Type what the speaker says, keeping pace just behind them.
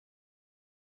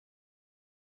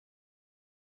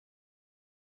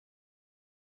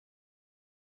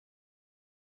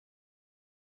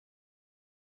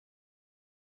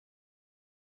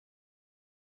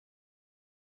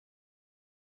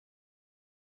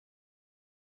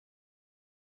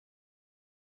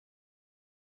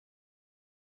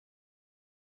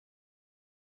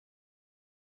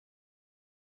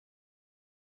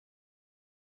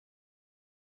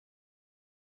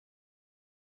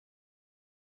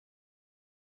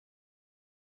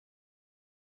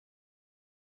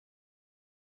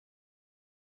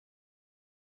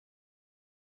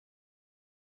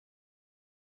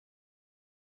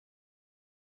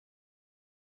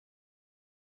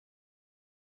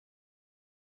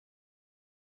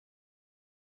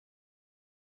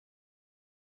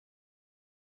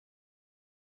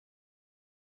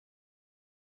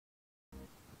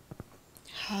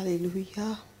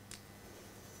Hallelujah.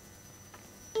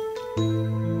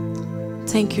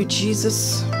 Thank you,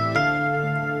 Jesus.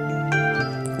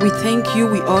 We thank you,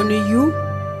 we honor you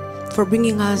for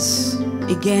bringing us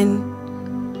again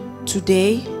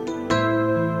today,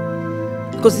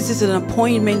 because this is an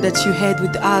appointment that you had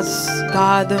with us,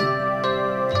 God.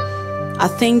 I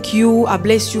thank you, I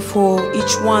bless you for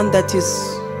each one that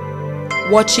is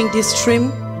watching this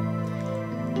stream.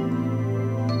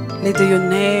 Let your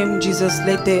name, Jesus,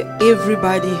 let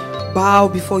everybody bow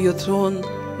before your throne.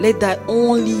 Let that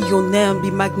only your name be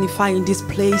magnified in this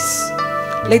place.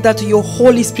 Let that your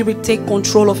Holy Spirit take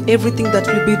control of everything that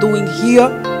we'll be doing here.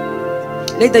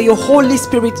 Let that your Holy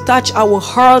Spirit touch our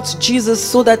hearts, Jesus,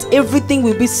 so that everything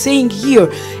we'll be saying here,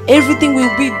 everything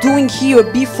we'll be doing here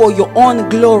be for your own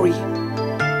glory.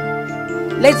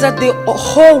 Let that the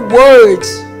whole world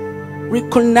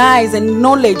recognize and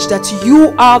acknowledge that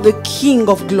you are the King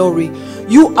of glory.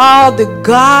 You are the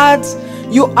God.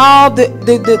 You are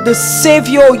the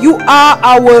Savior. You are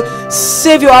our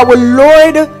Savior, our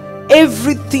Lord.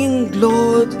 Everything,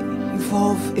 Lord,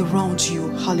 evolve around you.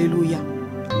 Hallelujah.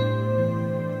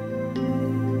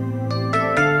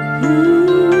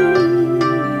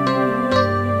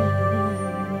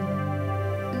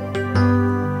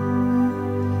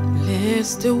 Let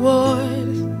the world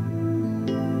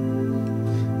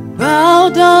bow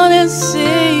down and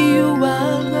say you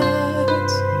are God.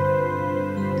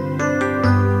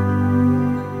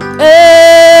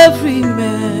 Every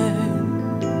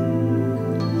man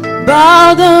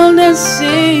bow down and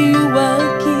say you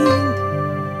are King.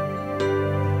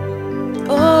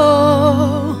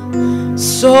 Oh,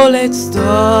 so let's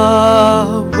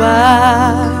start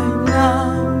right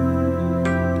now.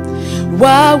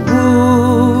 Why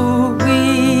would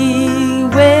we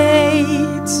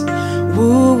wait?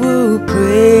 Who will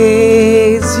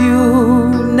praise you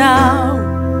now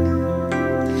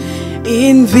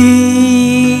in victory?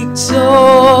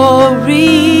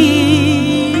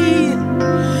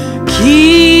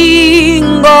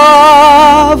 King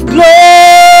of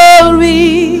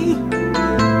glory,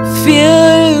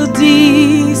 fill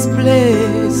this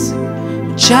place.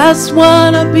 Just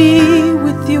wanna be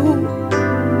with you.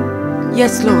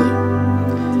 Yes, Lord.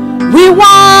 We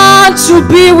want to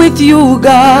be with you,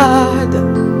 God.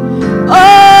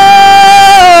 Oh,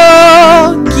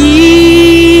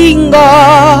 King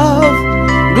of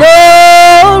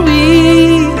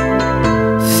glory,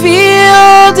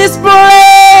 fill this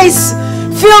place.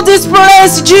 Fill this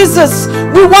place, Jesus.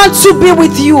 We want to be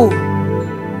with you.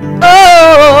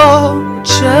 Oh,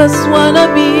 just wanna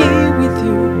be with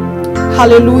you.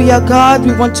 Hallelujah, God.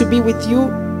 We want to be with you.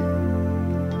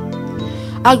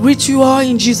 I greet you all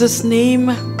in Jesus'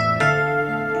 name.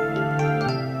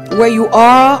 Where you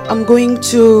are, I'm going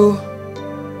to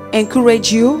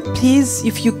encourage you. Please,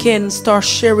 if you can, start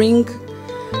sharing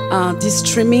this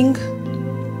streaming.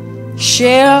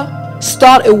 Share,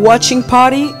 start a watching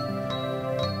party.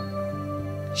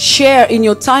 Share in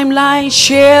your timeline.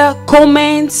 Share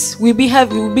comments. We'll be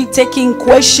taking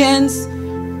questions.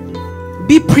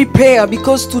 Be prepared,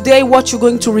 because today what you're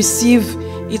going to receive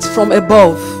is from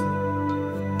above.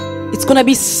 It's going to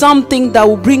be something that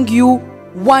will bring you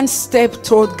one step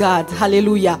toward God.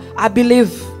 Hallelujah. I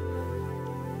believe.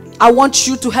 I want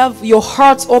you to have your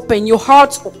heart open, your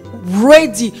heart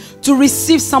ready to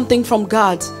receive something from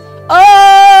God.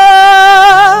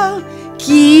 Oh,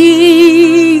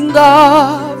 King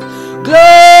of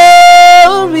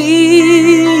glory,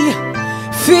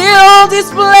 fill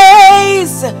this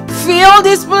place. Fill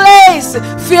this place.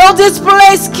 Fill this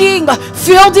place, King.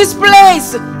 Fill this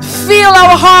place. Fill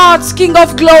our hearts, King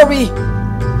of glory.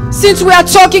 Since we are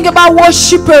talking about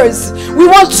worshippers, we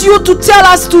want you to tell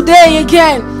us today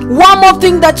again one more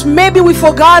thing that maybe we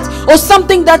forgot, or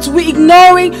something that we're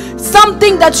ignoring,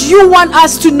 something that you want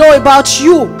us to know about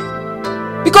you,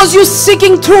 because you're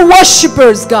seeking true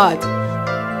worshippers, God.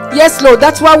 Yes, Lord,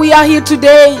 that's why we are here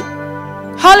today.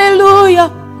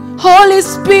 Hallelujah. Holy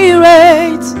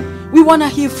Spirit, we want to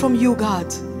hear from you,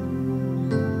 God.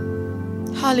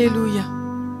 Hallelujah.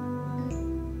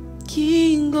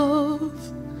 King of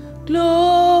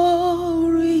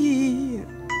glory,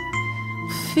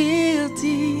 fill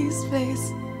this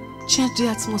place. Change the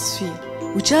atmosphere.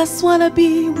 We just want to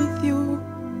be with you.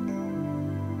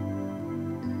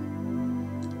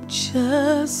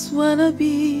 Just want to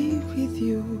be with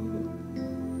you.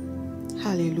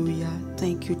 Hallelujah.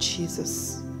 Thank you,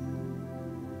 Jesus.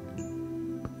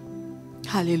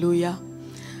 Hallelujah.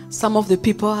 Some of the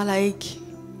people are like,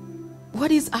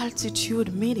 what is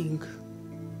altitude meaning?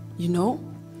 You know?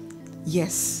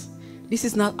 Yes. This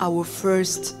is not our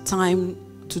first time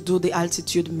to do the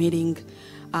altitude meeting.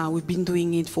 We've been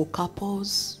doing it for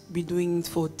couples. We're doing it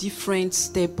for different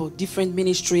step or different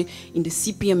ministry in the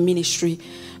CPM ministry.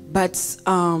 But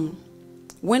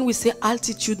when we say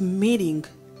altitude meeting,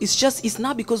 it's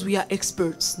not because we are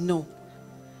experts. No.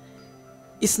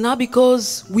 It's not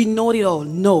because we know it all.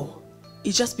 No.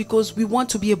 It's just because we want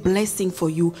to be a blessing for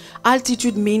you.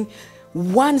 Altitude means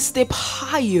one step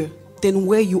higher than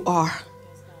where you are.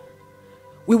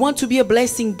 We want to be a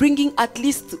blessing, bringing at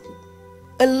least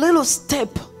a little step,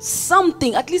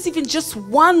 something, at least even just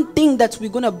one thing that we're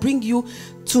going to bring you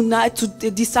tonight,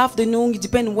 this afternoon. It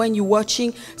depends when you're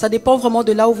watching. Ça dépend vraiment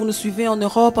de là où vous nous suivez, en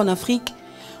Europe, en Afrique.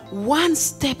 One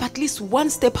step, at least one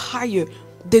step higher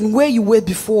than where you were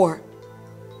before.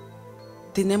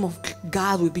 The name of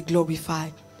God will be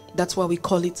glorified. That's why we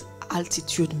call it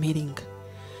altitude meeting.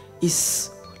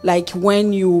 It's like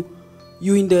when you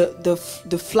in the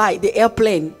flight, the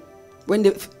airplane. When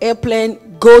the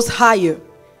airplane goes higher,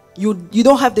 you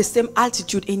don't have the same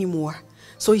altitude anymore.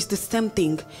 So it's the same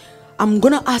thing. I'm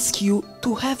gonna ask you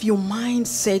to have your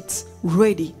mindset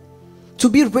ready, to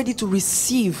be ready to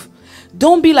receive.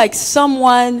 Don't be like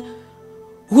someone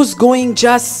who's going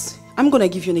just. I'm gonna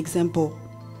give you an example.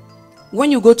 When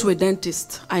you go to a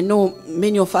dentist, I know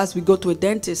many of us, we go to a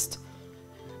dentist.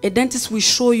 A dentist will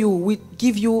show you, will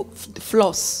give you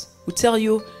floss. We tell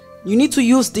you, you need to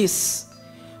use this.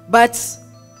 But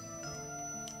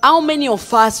how many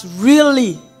of us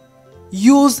really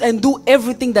use and do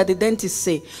everything that the dentist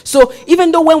say? So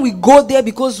even though when we go there,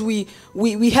 because we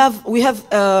have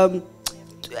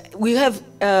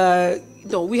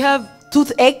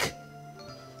toothache,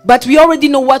 but we already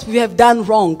know what we have done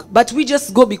wrong, but we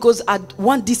just go because I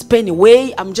want this pain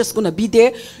away, I'm just gonna be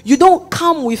there. You don't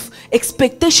come with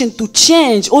expectation to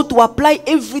change or to apply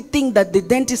everything that the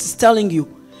dentist is telling you.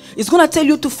 It's gonna tell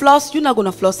you to floss, you're not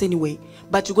gonna floss anyway.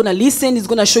 But you're gonna listen, it's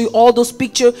gonna show you all those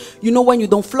pictures. You know when you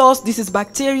don't floss, this is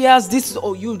bacteria, this is,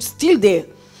 oh, you're still there.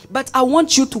 But I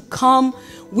want you to come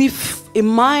with a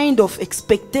mind of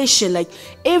expectation, like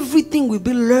everything we'll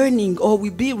be learning or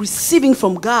we'll be receiving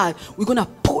from God, we're gonna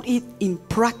put it in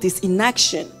practice, in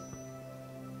action.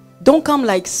 Don't come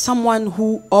like someone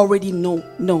who already know.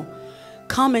 No.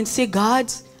 Come and say,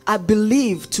 God, I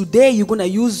believe today you're gonna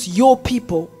use your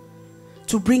people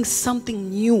to bring something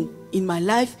new in my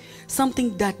life,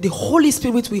 something that the Holy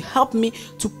Spirit will help me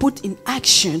to put in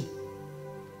action.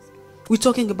 We're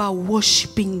talking about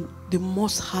worshiping the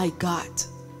Most High God.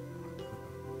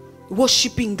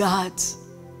 Worshiping God.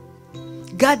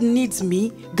 God needs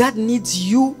me. God needs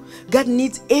you. God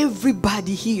needs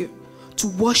everybody here to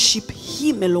worship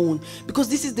Him alone. Because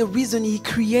this is the reason He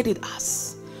created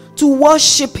us. To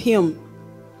worship Him.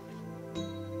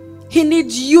 He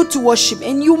needs you to worship.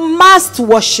 And you must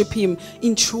worship Him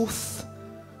in truth.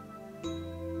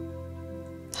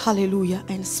 Hallelujah.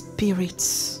 And spirit.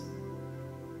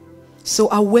 So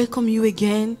I welcome you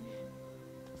again,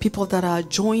 people that are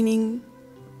joining.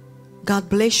 God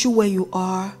bless you where you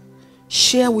are.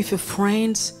 Share with your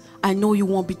friends. I know you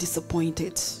won't be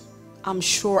disappointed. I'm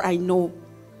sure I know.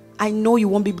 I know you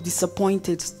won't be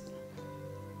disappointed.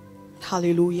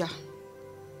 Hallelujah.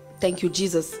 Thank you,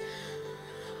 Jesus.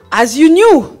 As you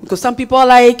knew, because some people are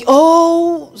like,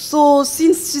 oh, so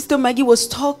since Sister Maggie was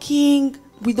talking,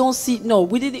 we don't see. No,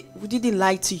 we didn't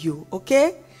lie to you,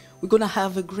 okay? We're going to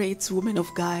have a great woman of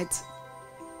God.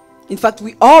 In fact,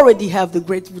 we already have the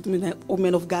great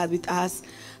woman of God with us.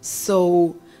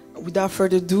 So, without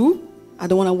further ado, I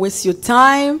don't want to waste your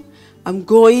time. I'm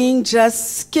going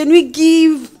just, can we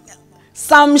give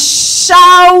some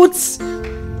shouts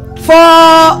for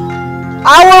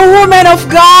our woman of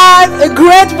God, a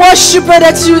great worshiper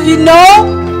that you know,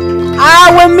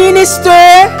 our minister,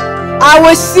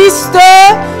 our sister,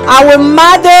 our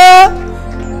mother,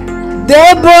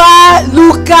 Deborah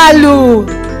Lukalu.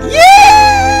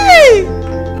 Yay!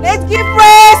 Let's give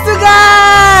praise to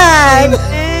God.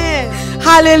 Amen.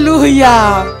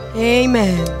 Hallelujah.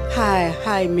 Amen.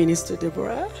 Hi, Minister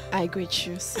Deborah. I greet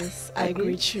you, sis. I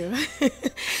greet you.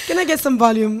 Can I get some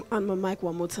volume on my mic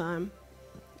one more time?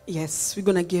 Yes, we're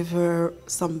gonna give her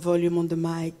some volume on the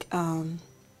mic.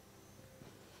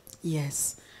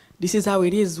 Yes, this is how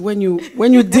it is when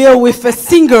you deal with a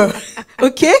singer.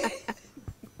 Okay.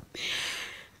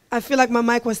 I feel like my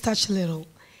mic was touched a little.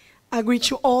 I greet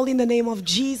you all in the name of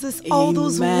Jesus. Amen. All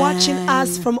those watching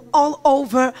us from all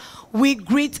over, we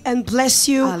greet and bless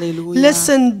you. Hallelujah.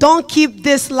 Listen, don't keep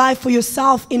this live for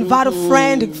yourself. Invite a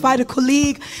friend, invite a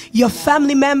colleague, your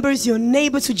family members, your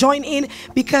neighbor to join in,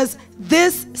 because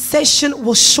this session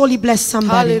will surely bless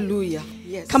somebody. Hallelujah.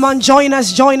 Yes. Come on, join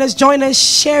us, join us, join us.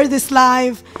 Share this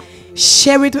live.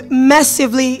 Share it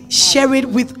massively. Share it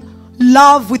with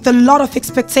love, with a lot of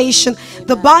expectation.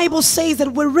 The Bible says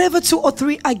that wherever 2 or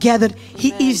 3 are gathered,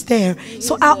 He is there.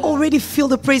 So I already feel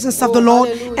the presence of the Lord,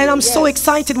 and I'm so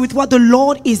excited with what the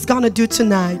Lord is gonna do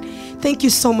tonight. Thank you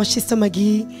so much, Sister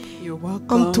Maggie. You're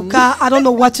welcome. Tuka, I don't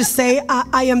know what to say.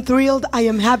 I am thrilled. I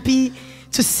am happy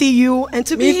to see you and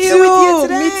to be here too, with you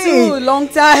today. Me too. Long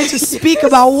time to speak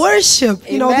about worship.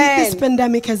 You know, Amen. this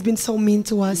pandemic has been so mean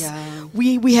to us. Yeah.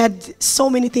 We had so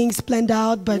many things planned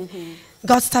out, but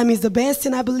God's time is the best,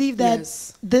 and I believe that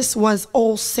this was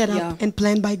all set up and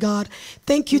planned by God.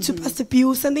 Thank you to Pastor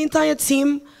Pius and the entire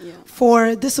team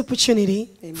for this opportunity,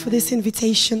 for this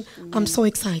invitation. I'm so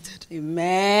excited.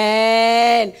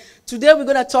 Amen. Today we're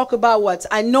going to talk about what?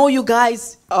 I know you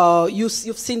guys, you've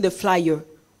seen the flyer.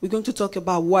 We're going to talk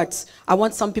about what? I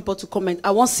want some people to comment.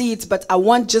 I won't see it, but I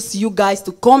want just you guys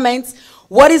to comment.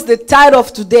 What is the title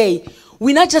of today?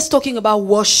 We're not just talking about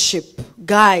worship,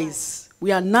 guys.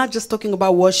 We are not just talking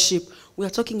about worship. We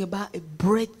are talking about a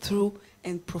breakthrough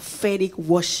and prophetic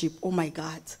worship. Oh my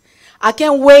God. I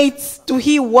can't wait to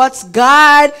hear what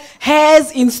God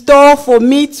has in store for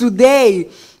me today.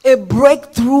 A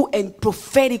breakthrough and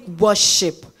prophetic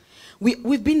worship.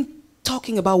 We've been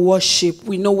talking about worship.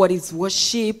 We know what is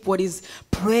worship, what is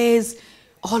praise,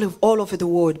 all over the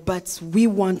world. But we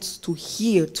want to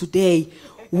hear today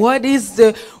what is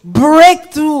the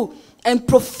breakthrough and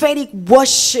prophetic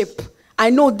worship. I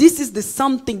know this is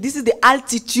the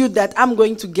altitude that I'm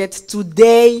going to get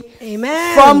today.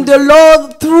 Amen. From the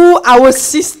Lord through our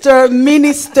sister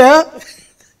minister.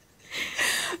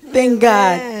 Thank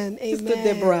God. Amen. Sister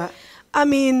Deborah. I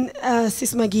mean,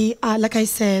 Sis Maggie, like I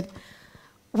said,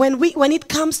 when it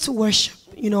comes to worship,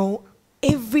 you know,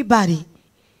 everybody,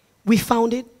 we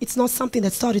found it. It's not something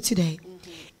that started today.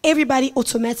 Everybody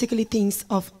automatically thinks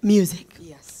of music.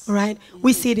 Yes. Right?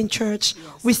 We see it in church.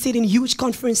 We see it in huge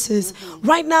conferences.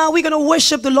 Right now, we're going to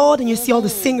worship the Lord, and you see all the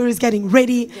singers getting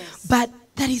ready. But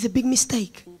that is a big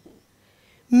mistake.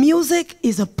 Music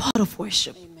is a part of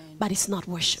worship, but it's not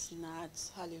worship. It's not.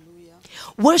 Hallelujah.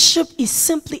 Worship is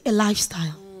simply a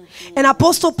lifestyle. And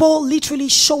Apostle Paul literally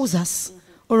shows us,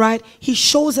 all right? He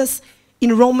shows us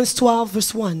in Romans 12,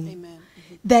 verse 1,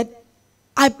 that,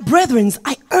 brethren,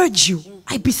 I urge you,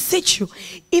 I beseech you,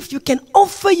 if you can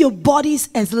offer your bodies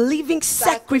as living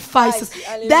sacrifices,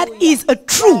 that is a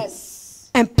true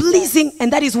and pleasing,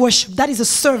 and that is worship. That is a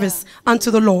service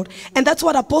unto the Lord. And that's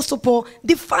what Apostle Paul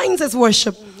defines as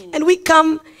worship. And we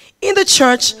come in the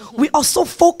church, we are so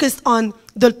focused on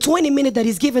the 20 minutes that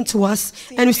is given to us,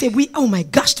 and we say, oh my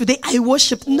gosh, today I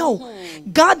worship. No,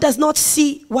 God does not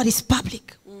see what is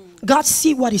public. God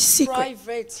sees what is secret,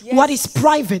 what is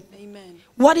private,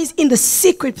 what is in the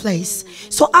secret place.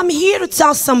 So I'm here to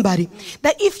tell somebody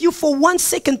that if you for 1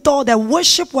 second thought that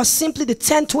worship was simply the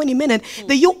 10-20 minutes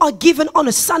that you are given on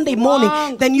a Sunday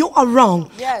morning, then you are wrong.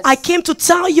 I came to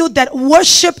tell you that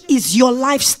worship is your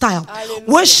lifestyle.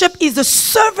 Worship is the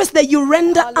service that you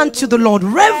render unto the Lord,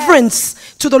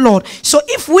 reverence to the Lord. So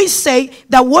if we say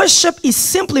that worship is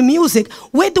simply music,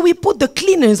 where do we put the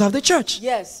cleaners of the church?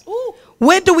 Yes. Ooh.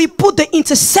 Where do we put the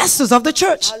intercessors of the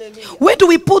church? Hallelujah. Where do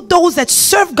we put those that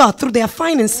serve God through their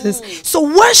finances? So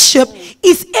worship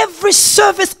is every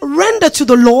service rendered to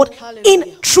the Lord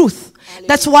in truth.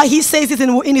 That's why he says it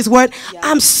in his word,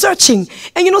 I'm searching.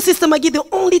 And you know, Sister Maggie, the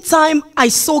only time I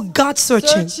saw God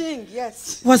searching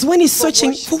was when he's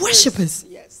searching for worshipers.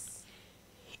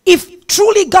 If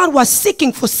truly God was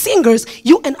seeking for singers,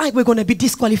 you and I were going to be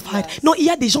disqualified. No, il y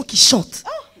a des gens qui chantent.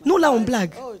 Nous là on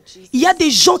blague. Il y a des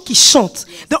gens qui chantent.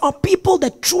 There are people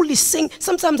that truly sing.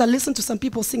 Sometimes I listen to some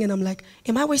people sing and I'm like,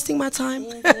 am I wasting my time?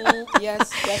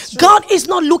 Yes, that's true. God is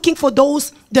not looking for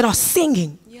those that are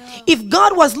singing. If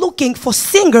God was looking for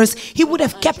singers, he would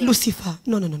have kept Lucifer.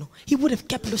 No. He would have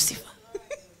kept Lucifer.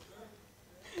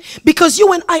 Because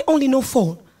you and I only know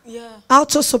 4.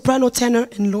 Alto, soprano, tenor,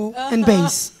 and low, and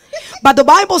bass. But the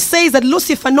Bible says that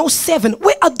Lucifer knows 7.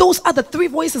 Where are those other 3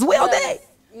 voices? Where are they?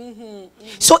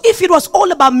 So if it was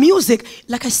all about music,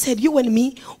 like I said, you and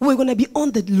me, we're going to be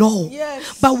on the low.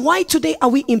 But why today are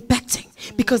we impacting?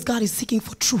 Because God is seeking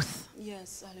for truth.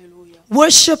 Hallelujah.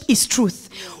 Worship is truth.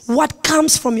 What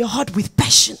comes from your heart with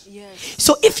passion.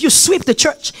 So if you sweep the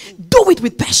church, do it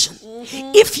with passion.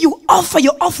 If you offer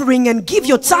your offering and give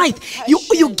your tithe,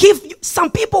 you give.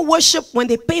 Some people worship when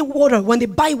they pay water, when they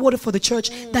buy water for the church.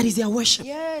 That is their worship.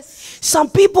 Some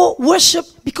people worship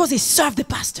because they serve the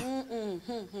pastor.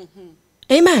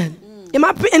 Amen. Am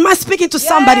I speaking to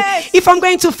somebody? If I'm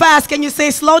going too fast, can you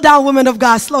say, slow down, woman of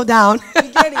God, slow down? We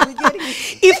get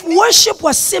it. If worship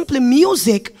was simply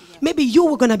music, maybe you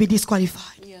were going to be disqualified.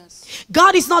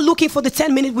 God is not looking for the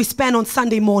 10 minutes we spend on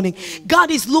Sunday morning.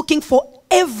 God is looking for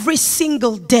every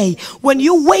single day. When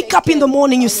you wake up in the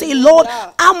morning, you say, Lord,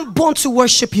 I'm born to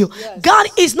worship you. God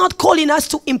is not calling us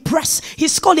to impress.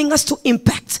 He's calling us to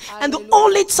impact. And the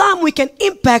only time we can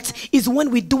impact is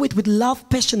when we do it with love,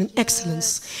 passion, and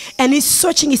excellence. And he's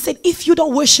searching. He said, if you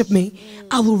don't worship me,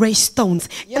 I will raise stones.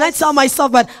 And I tell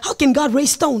myself, but how can God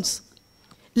raise stones?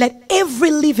 Let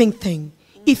every living thing,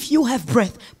 if you have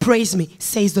breath, praise me,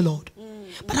 says the Lord.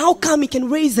 But how come he can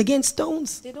raise against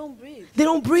stones? They don't breathe. They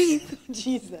don't breathe.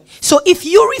 Jesus. So if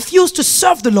you refuse to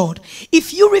serve the Lord,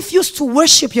 if you refuse to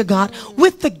worship your God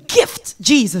with the gift,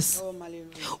 Jesus,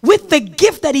 with the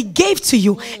gift that he gave to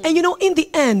you, and you know, in the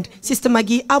end, Sister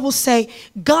Maggie, I will say,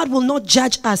 God will not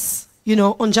judge us, you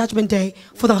know, on Judgment Day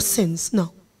for our sins.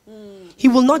 No. He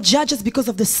will not judge us because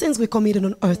of the sins we committed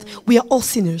on earth. We are all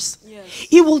sinners. Yes.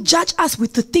 He will judge us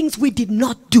with the things we did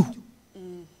not do.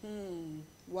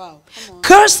 Wow. Come on.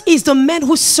 Cursed is the man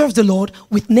who serves the Lord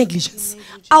with negligence.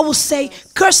 I will say,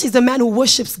 cursed is the man who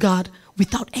worships God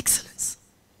without excellence.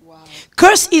 Wow.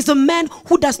 Cursed is the man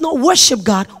who does not worship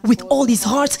God with all his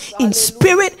heart, in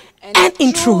spirit and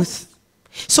in truth.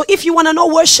 So if you want to know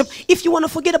worship, if you want to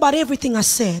forget about everything I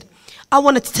said, I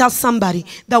want to tell somebody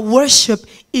that worship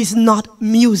is not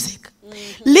music.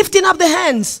 Lifting up the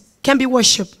hands can be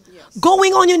worship. Yes.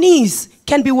 Going on your knees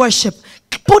can be worship.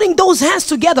 Putting those hands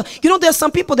together. You know, there are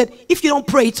some people that if you don't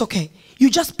pray, it's okay. You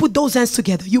just put those hands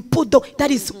together. You put those,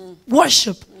 that is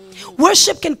worship.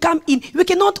 Worship can come in. We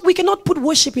cannot put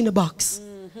worship in a box.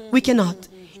 We cannot.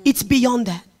 It's beyond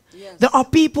that. Yes. There are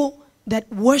people that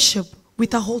worship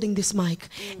without holding this mic.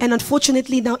 And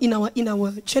unfortunately now in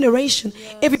our generation,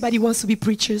 everybody wants to be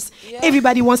preachers.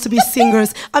 Everybody wants to be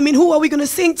singers. I mean, who are we going to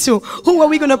sing to? Who are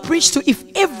we going to preach to if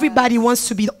everybody wants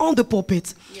to be on the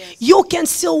pulpit? You can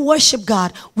still worship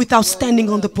God without standing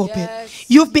on the pulpit.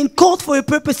 You've been called for a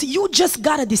purpose. You just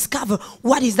got to discover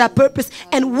what is that purpose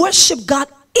and worship God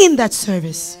in that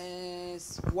service.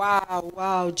 Yes. Wow,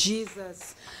 wow,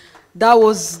 Jesus. That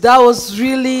was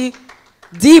really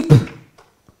deep.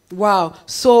 Wow.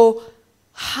 So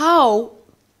how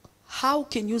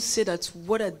can you say that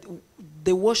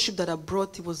the worship that I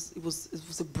brought, it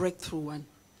was a breakthrough one?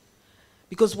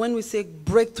 Because when we say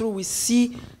breakthrough, we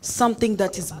see something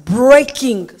that is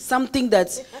breaking, something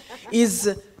that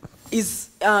is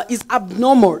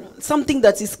abnormal, something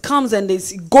that comes and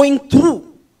is going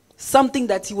through, something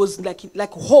that he was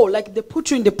like whole, like they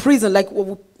put you in the prison, like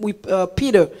with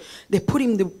Peter, they put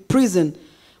him in the prison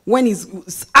when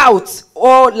he's out,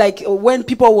 or like when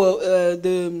people were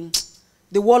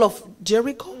the wall of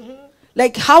Jericho.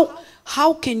 Like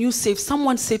how can you say, if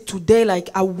someone said today, like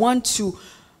I want to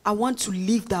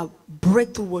live that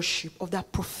breakthrough worship of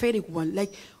that prophetic one,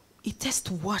 like it takes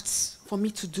what for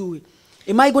me to do it?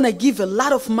 Am I going to give a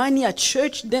lot of money at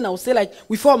church? Then I'll say, like,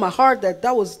 with all my heart,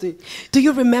 that was the... Do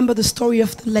you remember the story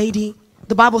of the lady?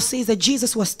 The Bible says that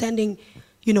Jesus was standing,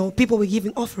 you know, people were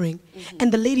giving offering,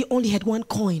 and the lady only had one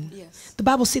coin. Yes. The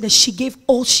Bible said that she gave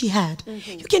all she had.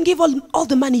 You can give all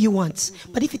the money you want,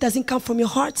 but if it doesn't come from your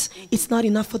heart, it's not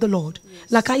enough for the Lord.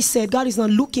 Yes. Like I said, God is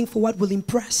not looking for what will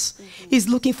impress. He's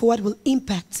looking for what will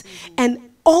impact.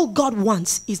 And all God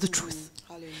wants is the truth.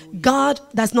 God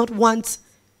does not want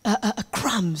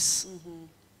crumbs.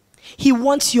 He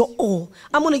wants your all.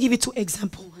 I'm going to give you 2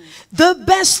 examples. The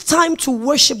best time to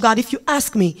worship God, if you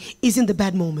ask me, is in the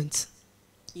bad moments.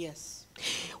 Yes.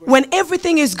 When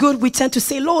everything is good, we tend to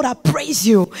say, Lord, I praise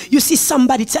you. You see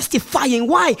somebody testifying.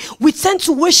 Why? We tend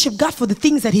to worship God for the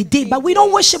things that he did, but we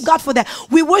don't worship God for that.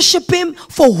 We worship him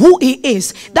for who he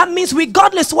is. That means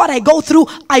regardless of what I go through,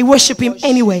 I worship him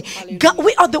anyway. God,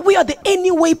 we are the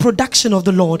anyway production of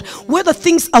the Lord. Whether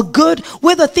things are good,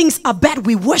 whether things are bad,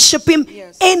 we worship him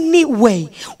anyway.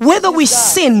 Whether we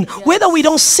sin, whether we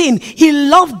don't sin, he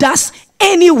loved us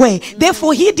anyway.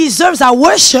 Therefore, he deserves our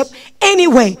worship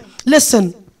anyway.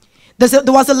 Listen,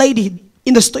 there was a lady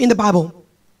in the Bible.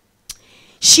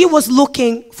 She was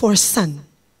looking for a son.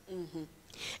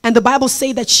 And the Bible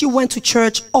says that she went to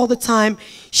church all the time.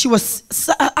 She was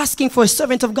asking for a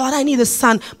servant of God. I need a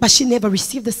son, but she never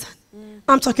received a son.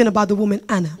 I'm talking about the woman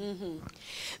Anna.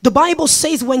 The Bible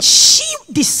says when she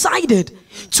decided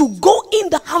to go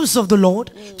in the house of the Lord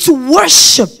to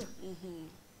worship,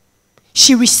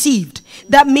 she received.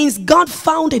 That means God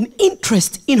found an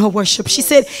interest in her worship. She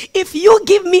said, if you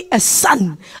give me a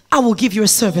son, I will give you a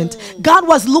servant. God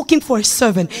was looking for a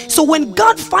servant. So when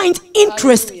God finds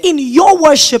interest in your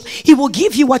worship, he will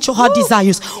give you what your heart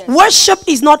desires. Worship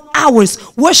is not ours.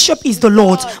 Worship is the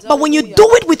Lord's. But when you do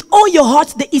it with all your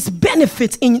heart, there is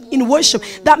benefit in worship.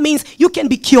 That means you can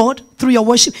be cured through your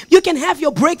worship. You can have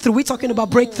your breakthrough. We're talking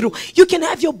about breakthrough. You can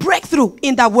have your breakthrough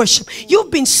in that worship. You've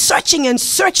been searching and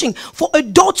searching for a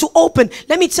door to open.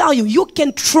 Let me tell you, you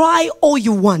can try all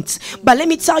you want. But let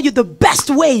me tell you the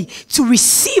best way to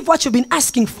receive what you've been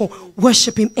asking for,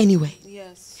 worship him anyway.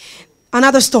 Yes.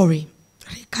 Another story.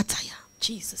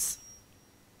 Jesus.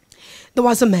 There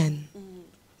was a man,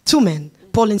 two men,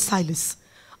 Paul and Silas,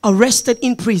 arrested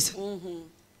in prison.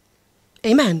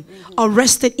 Amen.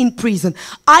 Arrested in prison.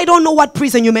 I don't know what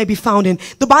prison you may be found in.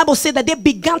 The Bible said that they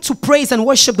began to praise and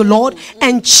worship the Lord,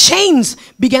 and chains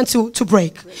began to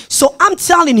break. So I'm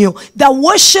telling you that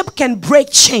worship can break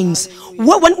chains.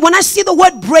 When I see the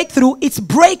word breakthrough, it's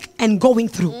break and going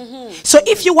through. So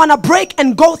if you want to break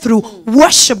and go through,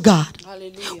 worship God.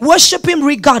 Hallelujah. Worship him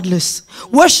regardless.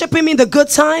 Worship him in the good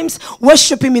times.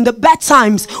 Worship him in the bad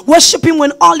times. Worship him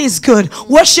when all is good.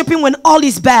 Worship him when all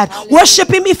is bad. Hallelujah. Worship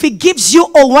him if he gives you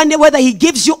or whether he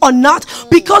gives you or not,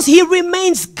 because he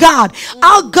remains God.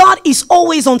 Our God is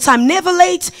always on time. Never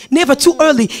late, never too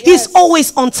early. Yes. He's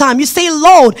always on time. You say,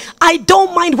 Lord, I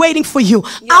don't mind waiting for you.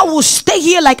 Yes. I will stay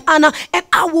here like Anna and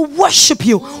I will worship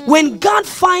you. When God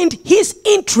finds his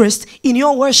interest in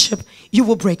your worship, you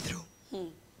will break through.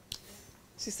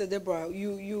 Sister Deborah,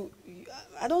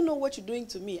 I don't know what you're doing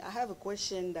to me. I have a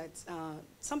question that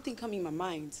something come in my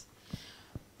mind.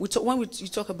 When you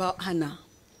talk about Hannah,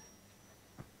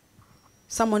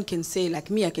 someone can say,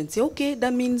 like me, I can say, okay,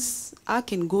 that means I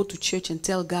can go to church and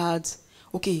tell God,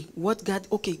 okay,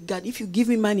 God, if you give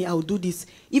me money, I'll do this.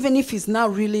 Even if it's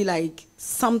not really like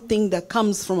something that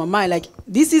comes from my mind. Like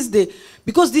it's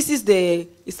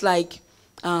like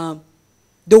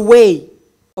the way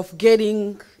of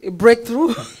getting a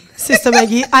breakthrough. Sister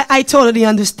Maggie, I totally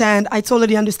understand. I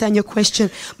totally understand your question.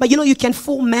 But you know, you can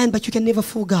fool man, but you can never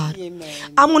fool God. Amen.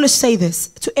 I'm going to say this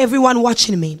to everyone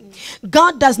watching me.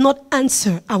 God does not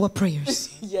answer our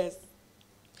prayers. Yes.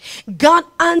 God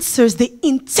answers the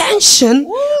intention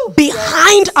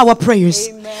behind our prayers.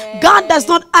 Amen. God does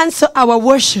not answer our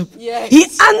worship. Yes. He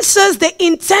answers the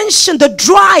intention, the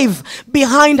drive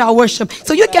behind our worship.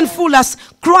 So you can fool us,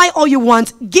 cry all you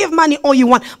want, give money all you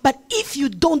want. But if you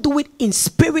don't do it in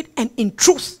spirit and in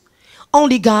truth,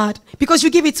 only God, because you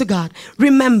give it to God.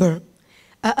 Remember,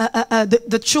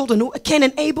 the children, Cain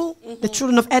and Abel, the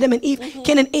children of Adam and Eve,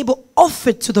 Cain and Abel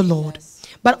offered to the Lord. Yes.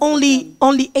 But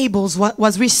only Abel's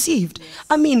was received. Yes.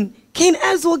 I mean, Cain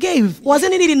as well gave.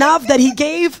 Wasn't it enough that he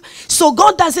gave? So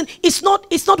God doesn't, it's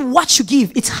not what you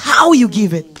give, it's how you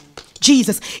give it.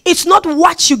 Jesus. It's not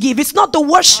what you give. It's not the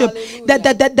worship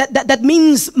that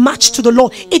means much to the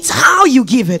Lord. It's how you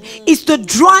give it. It's the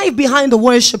drive behind the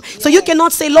worship. So you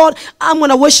cannot say, Lord, I'm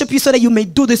going to worship you so that you may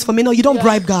do this for me. No, you don't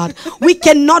bribe God. We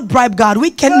cannot bribe God.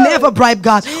 We can never bribe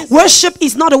God. Worship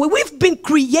is not a way. We've been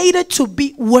created to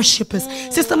be worshipers.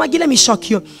 Sister Maggie, let me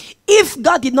shock you. If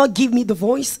God did not give me the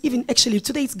voice, even actually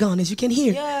today it's gone, as you can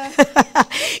hear. Yeah.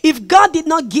 If God did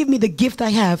not give me the gift I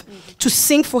have to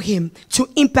sing for him, to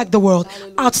impact the world,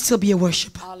 hallelujah, I'd still be a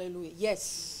worshiper. Hallelujah.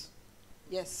 Yes.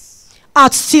 Yes.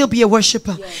 I'd still be a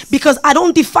worshiper. Yes. Because I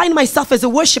don't define myself as a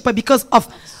worshiper because of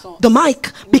the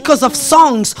mic, because of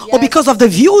songs, or because of the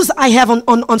views I have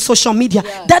on social media.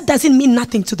 Yes. That doesn't mean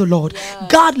nothing to the Lord.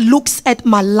 Yes. God looks at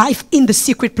my life in the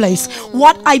secret place.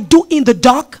 What I do in the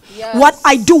dark, what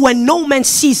I do when no man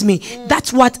sees me,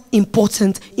 that's what's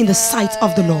important in the sight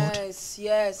of the Lord.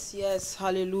 Yes, yes,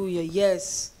 hallelujah,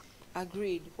 yes.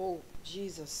 Agreed. Oh,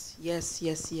 Jesus. Yes,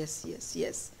 yes, yes, yes,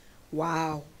 yes.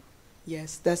 Wow.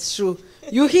 Yes, that's true.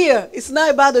 You hear, it's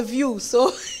not about the view,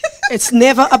 so. It's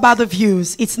never about the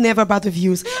views. It's never about the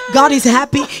views. God is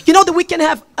happy. You know that we can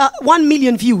have 1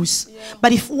 million views,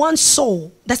 but if one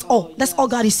soul, that's all. That's all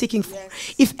God is seeking for.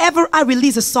 Yes. If ever I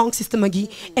release a song, Sister Maggie,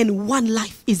 and one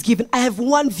life is given, I have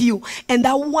one view, and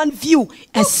that one view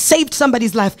has saved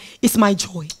somebody's life, it's my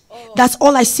joy. That's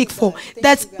all I seek for.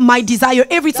 That's my desire.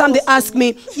 Every time they ask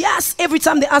me, every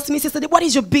time they ask me, Sister, what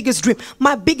is your biggest dream?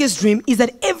 My biggest dream is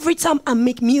that every time I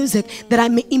make music, that I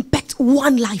may impact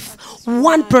one life,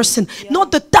 one person.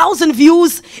 Not the 1,000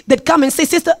 views that come and say,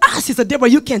 Sister Deborah,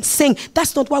 you can sing.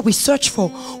 That's not what we search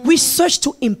for. We search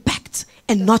to impact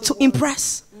and not to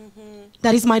impress.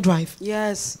 That is my drive.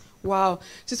 Yes. Wow.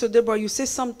 Sister Deborah, you said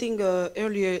something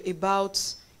earlier about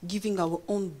giving our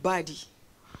own body.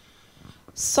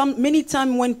 Many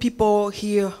times when people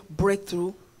hear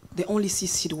breakthrough, they only see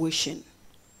situation,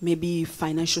 maybe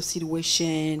financial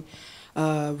situation,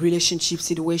 relationship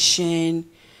situation,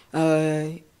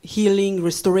 healing,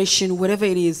 restoration, whatever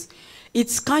it is.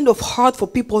 It's kind of hard for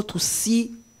people to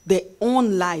see their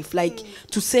own life, like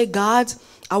to say, God,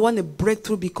 I want a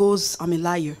breakthrough because I'm a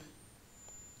liar.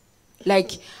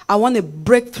 Like, I want a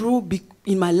breakthrough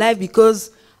in my life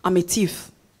because I'm a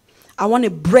thief. I want a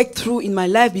breakthrough in my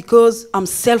life because I'm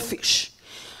selfish.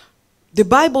 The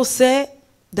Bible says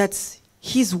that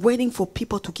he's waiting for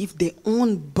people to give their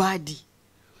own body.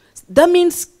 That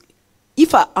means,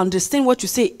 if I understand what you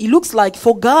say, it looks like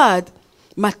for God,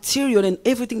 material and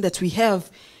everything that we have,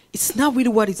 it's not really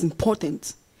what is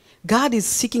important. God is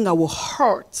seeking our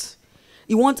heart.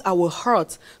 He wants our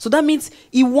heart. So that means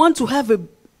he wants to have a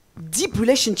deep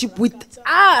relationship with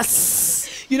us.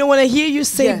 You know, when I hear you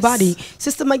say body,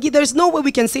 Sister Maggie, there's no way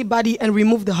we can say body and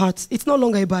remove the heart. It's no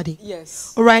longer a body.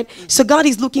 Yes. All right? So God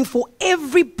is looking for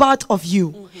every part of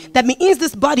you. That means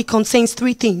this body contains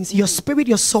three things. Your spirit,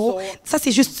 your soul. Ça,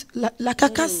 c'est juste la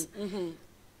carcasse.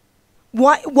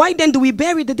 Why then do we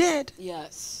bury the dead?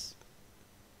 Yes.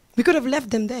 We could have left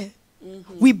them there.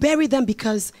 We bury them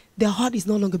because their heart is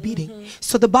no longer beating.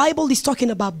 So the Bible is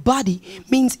talking about body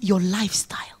means your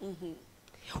lifestyle.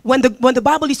 When the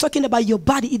Bible is talking about your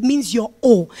body, it means your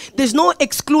all. There's no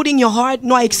excluding your heart.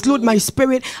 No, I exclude my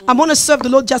spirit. I'm going to serve the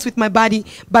Lord just with my body,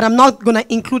 but I'm not going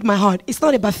to include my heart. It's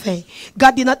not a buffet.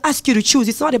 God did not ask you to choose.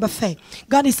 It's not a buffet.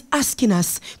 God is asking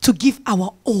us to give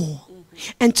our all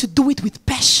and to do it with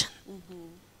passion.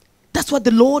 That's what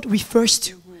the Lord refers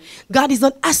to. God is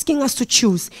not asking us to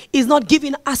choose. He's not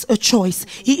giving us a choice.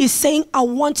 He is saying, I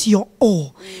want your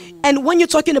all. And when you're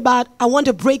talking about, I want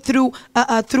a breakthrough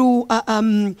I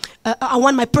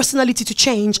want my personality to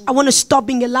change. I want to stop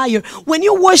being a liar. When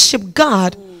you worship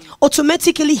God,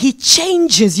 automatically he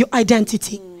changes your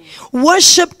identity.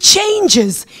 Worship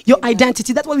changes your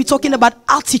identity. That's why we're talking about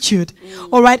altitude.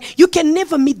 All right? You can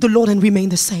never meet the Lord and remain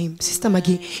the same, Sister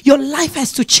Maggie. Your life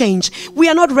has to change. We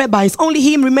are not rabbis. Only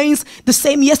him remains the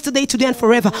same yesterday, today, and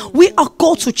forever. We are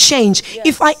called to change. Yes.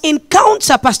 If I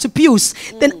encounter Pastor Pius,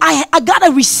 then I got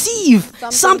to receive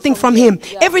something from him.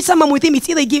 Yeah. Every time I'm with him, it's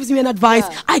either he gives me an advice,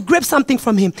 I grab something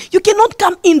from him. You cannot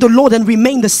come in the Lord and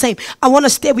remain the same. I want to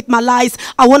stay with my lies.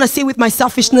 I want to stay with my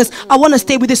selfishness. I want to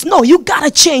stay with this. No, you got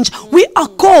to change. We are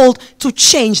called to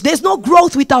change. There's no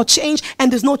growth without change,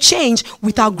 and there's no change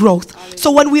without growth.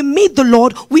 So when we meet the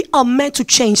Lord, we are meant to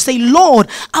change. Say, Lord,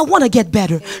 I want to get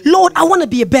better. Lord, I want to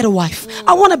be a better wife.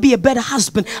 I want to be a better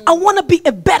husband. I want to be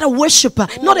a better worshiper,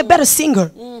 not a better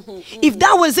singer. If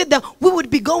that was it, then we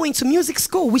would be going to music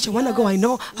school, which I want to go. I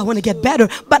know I want to get better,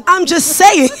 but I'm just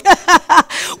saying,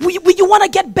 you want to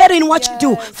get better in what you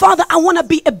do. Father, I want to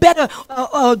be a better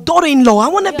daughter-in-law. I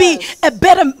want to be a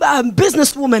better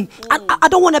businesswoman. I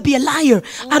don't want to be a liar.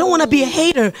 I don't want to be a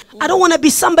hater. I don't want to be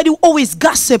somebody who always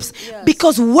gossips,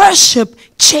 because worship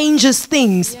changes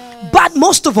things. But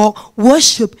most of all,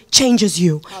 worship changes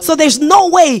you. So there's no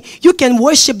way you can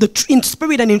worship in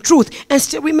spirit and in truth and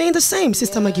still remain the same,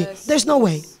 Sister Maggie. There's no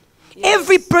way.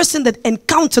 Every person that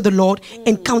encounter the Lord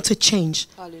encounter change.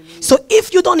 So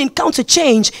if you don't encounter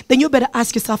change, then you better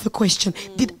ask yourself a question.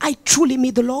 Did I truly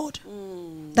meet the Lord?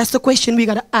 That's the question we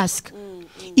got to ask.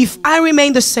 If I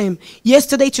remain the same,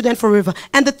 yesterday, today, and forever.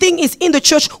 And the thing is, in the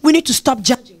church, we need to stop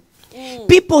judging.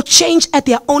 People change at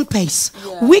their own pace.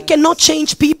 We cannot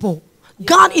change people.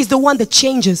 God is the one that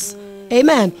changes.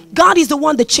 Amen. God is the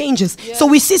one that changes. So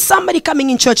we see somebody coming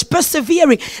in church,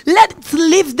 persevering. Let's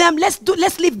leave them. Let's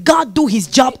leave God do his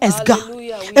job as God.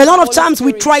 A lot of times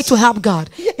we try to help God.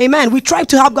 Amen. We try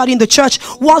to help God in the church,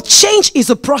 while change is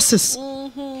a process.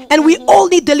 And we all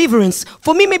need deliverance.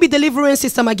 For me, maybe deliverance,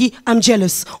 Sister Maggie, I'm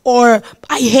jealous, or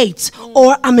I hate,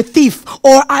 or I'm a thief,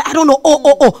 or I don't know,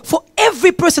 For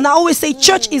every person, I always say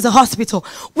church is a hospital.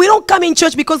 We don't come in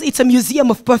church because it's a museum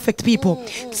of perfect people.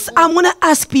 So I'm going to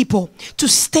ask people to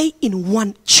stay in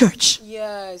one church.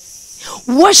 Yes.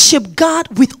 Worship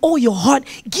God with all your heart.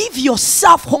 Give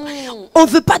yourself. On ne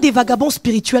veut pas des vagabonds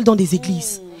spirituels dans des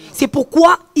églises. C'est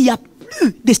pourquoi il n'y a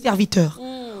plus des serviteurs.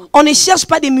 On ne cherche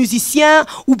pas des musiciens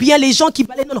ou bien les gens qui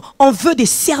balaient. Non, non. On veut des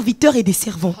serviteurs et des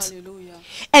servantes. Hallelujah.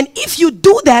 And if you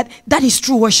do that, that is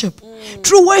true worship.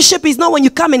 True worship is not when you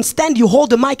come and stand, you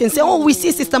hold the mic and say, oh, we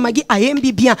see Sister Maggie, I am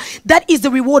bien. That is the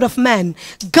reward of man.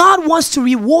 God wants to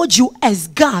reward you as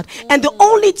God. And the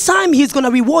only time he's going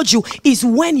to reward you is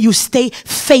when you stay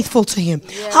faithful to him.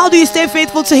 Yes. How do you stay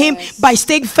faithful to him? By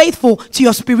staying faithful to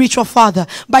your spiritual father.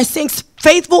 By staying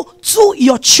faithful to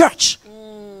your church.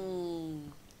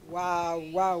 Wow,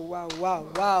 wow, wow, wow,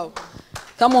 wow.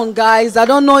 Come on, guys. I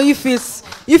don't know if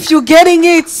you're getting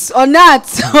it or not.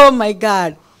 Oh, my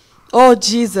God. Oh,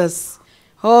 Jesus.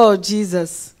 Oh,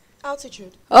 Jesus.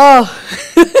 Altitude. Oh,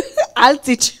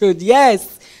 altitude.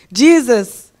 Yes.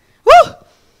 Jesus. Woo!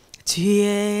 Tu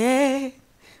es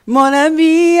mon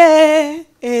ami. Elle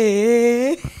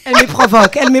me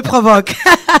provoque. Elle me provoque.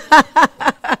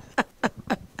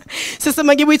 Sister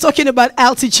Maggie, we're talking about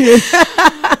altitude.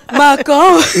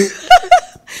 Marco.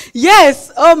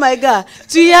 Yes, oh my God.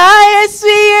 Tu as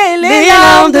essuyé les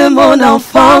larmes de mon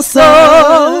enfance.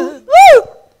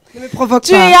 Ne me provoque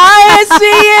Tu pas. as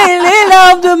essuyé les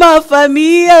larmes de ma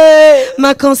famille.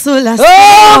 Ma consolation.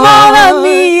 Oh mon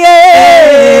ami,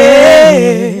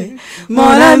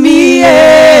 mon ami,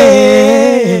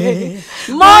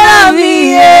 mon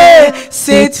ami,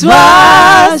 c'est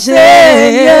toi,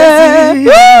 Seigneur.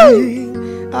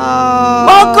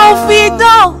 Mon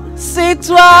confident, c'est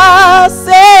toi,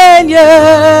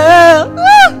 Seigneur.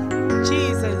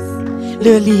 Jesus.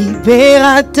 Le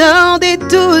libérateur de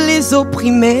tous les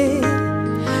opprimés.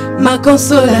 Ma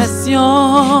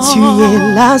consolation. Tu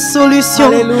es la solution.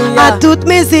 Alléluia. À toutes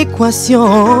mes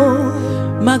équations.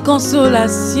 Ma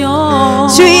consolation.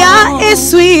 Tu as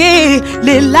essuyé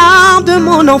les larmes de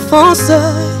mon enfance.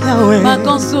 Yahweh. Ma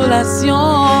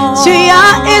consolation. Tu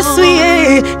as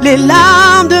essuyé les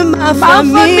larmes de ma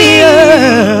famille.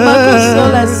 Ma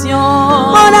consolation.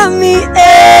 Mon ami,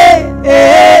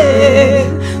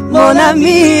 mon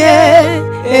ami,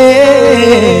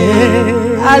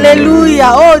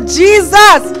 Hallelujah. Oh,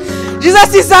 Jesus.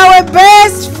 Jesus is our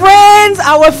best friends,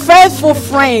 our faithful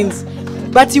friends.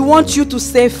 But he wants you to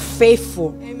stay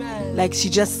faithful. Amen. Like she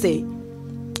just said.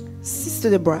 Sister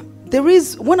Deborah, there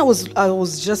is, when I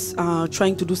was just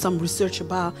trying to do some research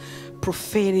about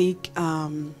prophetic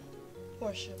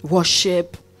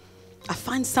worship. I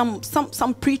find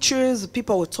some preachers,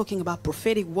 people were talking about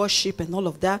prophetic worship and all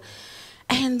of that.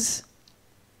 And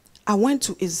I went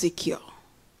to Ezekiel.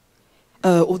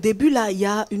 Au début, là, il y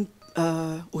a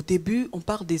au début, on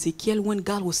parle d'Ézéchiel when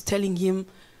God was telling him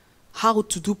how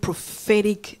to do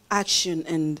prophetic action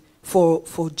and for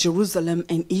Jerusalem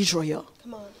and Israel.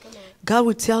 Come on. God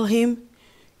would tell him,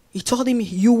 he told him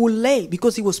you will lay,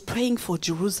 because he was praying for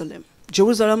Jerusalem.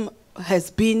 Jerusalem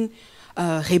has been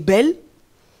rebelle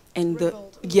and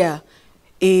yeah.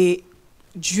 Et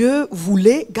Dieu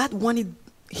voulait, God wanted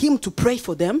him to pray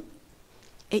for them.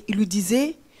 Et il lui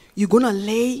disait, you're gonna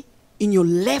lay in your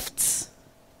left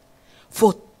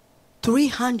for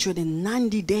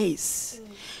 390 days.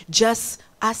 Just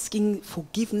asking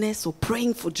forgiveness or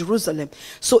praying for Jerusalem.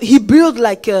 So he built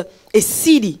like a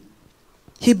city.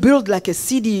 He built like a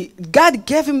city. God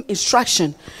gave him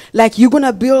instruction. Like you're going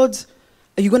to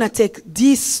take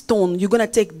this stone. You're going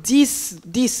to take this,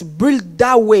 build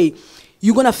that way.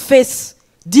 You're going to face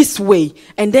this way.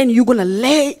 And then you're going to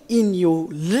lay in your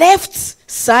left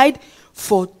side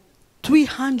for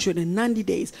 390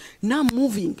 days. Now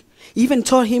moving. He even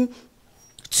told him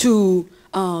to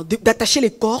d'attacher les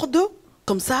cordes,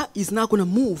 comme ça, he's not going to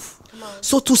move.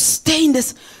 So to stay in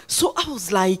this. So I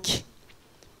was like,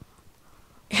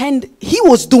 and he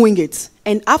was doing it.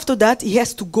 And after that, he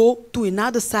has to go to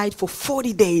another side for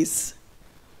 40 days.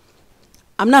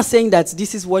 I'm not saying that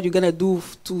this is what you're going to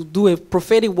do a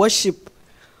prophetic worship.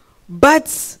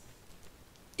 But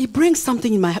it brings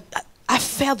something in my heart. I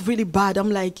felt really bad.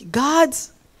 I'm like, God,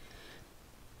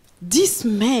 this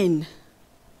man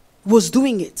was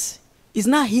doing it. It's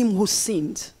not him who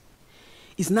sinned.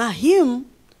 It's not him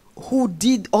who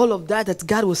did all of that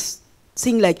God was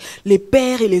saying, like, les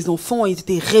pères et les enfants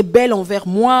étaient rebelles envers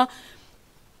moi.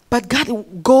 But God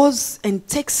goes and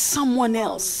takes someone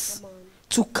else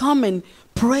to come and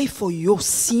pray for your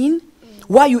sin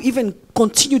while you even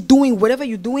continue doing whatever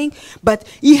you're doing. But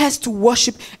he has to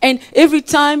worship. And every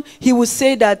time he will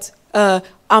say that,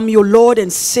 I'm your Lord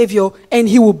and Savior, and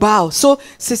he will bow. So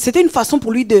c'était une façon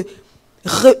pour lui de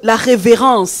la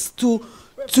révérence, the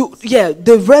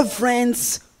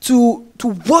reverence, to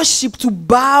worship, to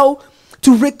bow,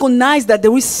 to recognize that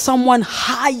there is someone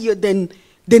higher than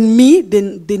me,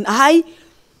 than I,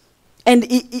 and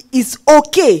it is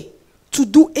okay to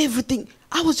do everything.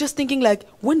 I was just thinking, like,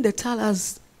 when they tell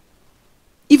us,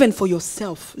 even for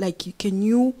yourself, like, can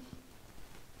you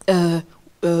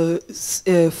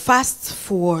fast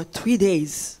for 3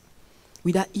 days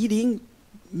without eating?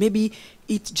 Maybe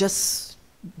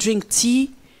drink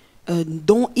tea,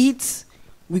 don't eat.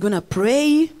 We're going to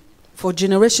pray for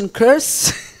generation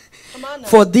curse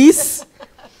for this.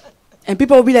 And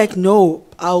people will be like, no,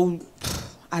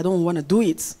 I don't want to do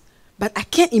it. But I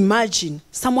can't imagine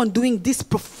someone doing these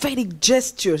prophetic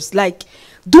gestures, like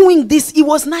doing this. He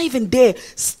was not even there,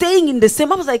 staying in the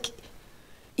same. I was like,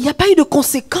 il n'y a pas eu de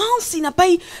conséquences. Il n'y a pas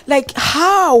eu, like,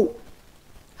 how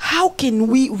can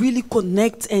we really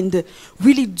connect and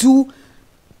really do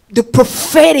the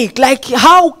prophetic? Like,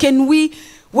 how can we,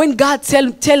 when God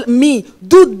tell me,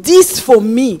 do this for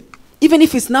me, even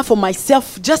if it's not for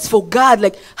myself, just for God,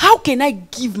 like, how can I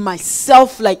give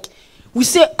myself, like, we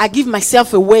say I give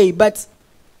myself away, but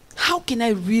how can I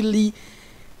really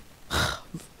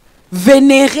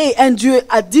vénérer un Dieu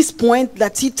at this point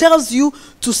that he tells you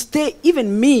to stay.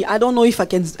 Even me, I don't know if I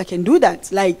can do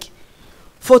that. Like,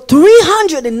 for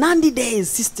 390 days,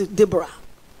 Sister Deborah,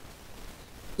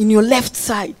 in your left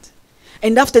side.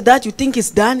 And after that, you think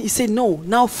it's done. He said, no,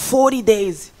 now 40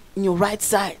 days in your right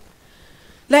side.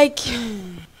 Like,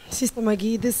 Sister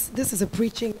Maggie, this is a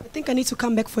preaching. I think I need to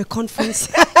come back for a conference.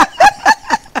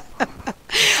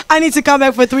 I need to come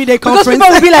back for a 3-day conference.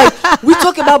 Because people will be like, we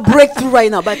talk about breakthrough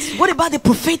right now, but what about the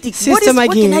prophetic? Sister Maggie,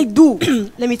 what can I do?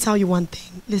 Let me tell you one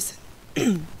thing.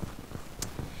 Listen.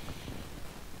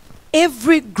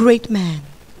 Every great man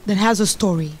that has a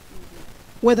story,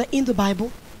 whether in the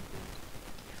Bible,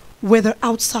 whether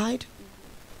outside,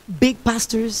 big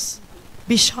pastors,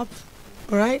 bishop,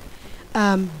 all right,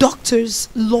 doctors,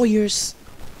 lawyers,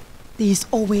 there is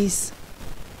always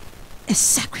a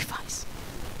sacrifice.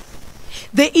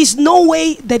 There is no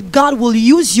way that God will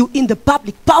use you in the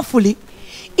public powerfully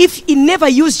if he never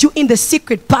used you in the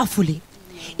secret powerfully.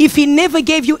 If he never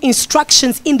gave you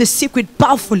instructions in the secret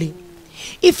powerfully.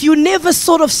 If you never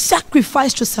sort of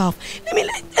sacrificed yourself. I mean,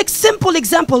 like simple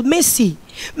example, Messi.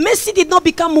 Messi did not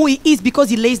become who he is because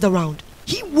he lazed around.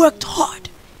 He worked hard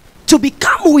to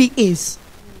become who he is.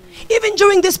 Even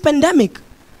during this pandemic,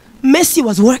 Messi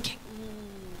was working.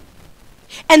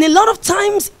 And a lot of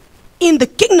times in the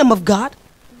kingdom of God,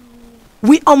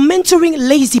 we are mentoring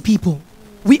lazy people.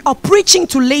 We are preaching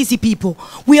to lazy people.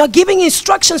 We are giving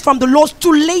instructions from the Lord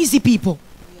to lazy people.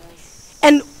 Yes.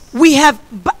 And we have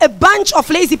a bunch of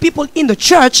lazy people in the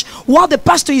church while the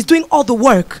pastor is doing all the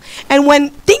work. And when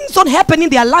things don't happen in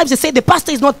their lives, they say the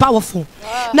pastor is not powerful.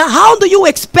 Now, how do you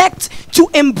expect to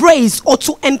embrace or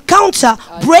to encounter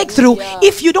breakthrough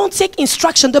if you don't take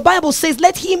instruction? The Bible says,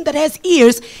 let him that has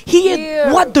ears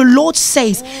hear what the Lord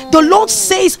says. The Lord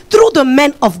says through the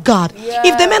man of God.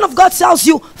 If the man of God tells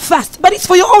you fast, but it's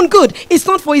for your own good, it's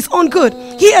not for his own good.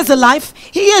 He has a life,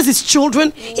 he has his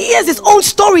children, he has his own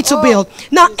story to build.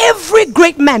 Now, every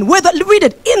great man, whether read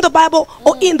it in the Bible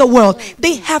or in the world,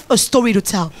 they have a story to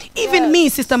tell. Even me,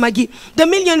 Sister Maggie, the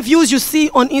million views you see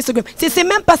on Instagram, c'est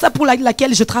même pas ça pour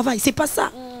laquelle je travaille. C'est pas ça.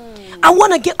 I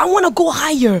want to go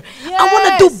higher. I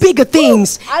want to do bigger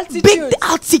things. Big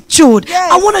altitude.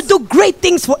 I want to do great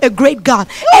things for a great God.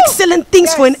 Excellent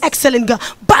things for an excellent God.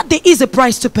 But there is a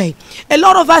price to pay. A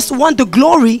lot of us want the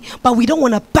glory, but we don't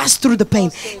want to pass through the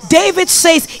pain. David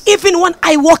says, even when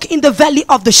I walk in the valley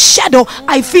of the shadow,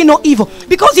 I fear no evil.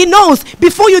 Because he knows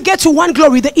before you get to one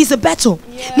glory, there is a battle.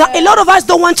 Now, a lot of us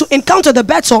don't want to encounter the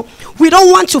battle. We don't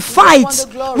want to fight.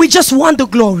 We just want the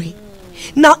glory.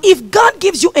 Now, if God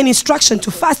gives you an instruction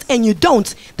to fast and you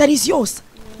don't, that is yours.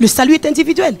 Le salut est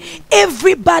individuel.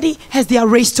 Everybody has their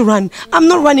race to run. I'm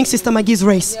not running Sister Maggie's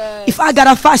race. If I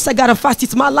gotta fast, I gotta fast.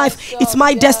 It's my life. It's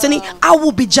my destiny. I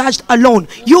will be judged alone.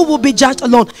 You will be judged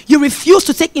alone. You refuse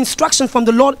to take instruction from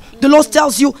the Lord. The Lord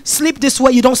tells you, sleep this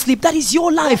way. You don't sleep. That is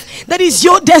your life. That is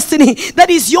your destiny. That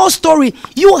is your story.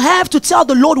 You have to tell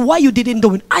the Lord why you didn't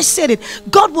do it. I said it.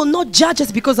 God will not judge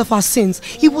us because of our sins.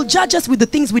 He will judge us with the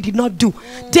things we did not do.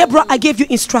 Deborah, I gave you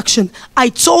instruction. I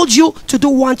told you to do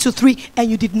 1, 2, 3, and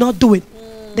you did not do it.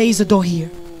 There is a door here.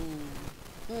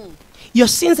 Your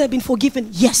sins have been forgiven,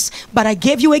 yes, but I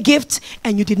gave you a gift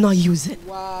and you did not use it.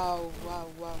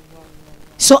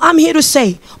 So I'm here to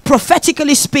say,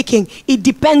 prophetically speaking, it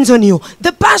depends on you.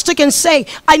 The pastor can say,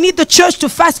 I need the church to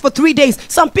fast for 3 days.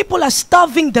 Some people are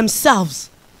starving themselves.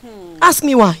 Ask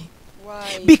me why.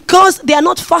 Because they are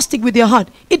not fasting with their heart.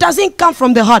 It doesn't come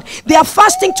from the heart. They are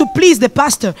fasting to please the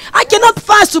pastor. I cannot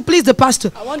fast to please the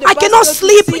pastor. I cannot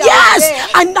sleep.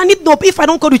 Yes, I need no. If I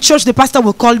don't go to church, the pastor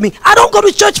will call me. I don't go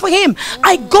to church for him.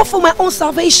 I go for my own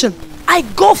salvation. I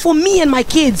go for me and my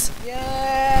kids.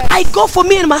 I go for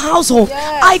me and my household.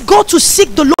 I go to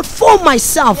seek the Lord for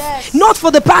myself. Not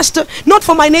for the pastor, not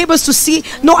for my neighbors to see.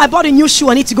 No, I bought a new shoe.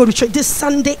 I need to go to church this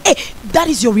Sunday. Hey, that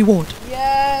is your reward.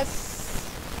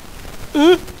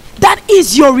 That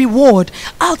is your reward.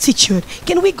 Altitude.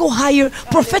 Can we go higher?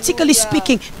 Prophetically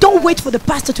speaking, don't wait for the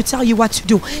pastor to tell you what to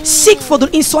do. Seek for the.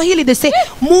 In Swahili they say,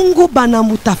 Mungu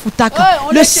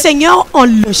banamutafutaka. Le Seigneur on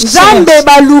le cherche.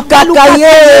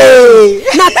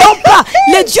 N'attends pas.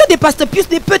 Les dieux des pasteurs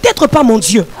n'est peut-être pas mon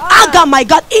Dieu. God, my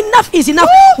God, enough is enough.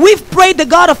 We've prayed the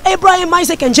God of Abraham,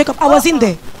 Isaac, and Jacob. I was in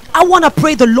there. I want to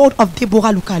pray the Lord of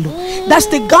Deborah Lukalu. That's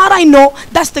the God I know.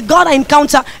 That's the God I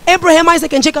encounter. Abraham,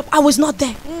 Isaac, and Jacob, I was not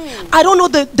there. I don't know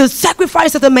the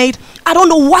sacrifice that they made. I don't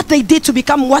know what they did to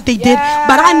become what they did.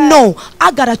 But I know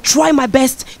I got to try my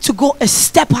best to go a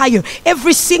step higher.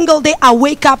 Every single day I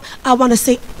wake up, I want to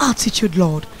say, altitude,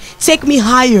 Lord. Take me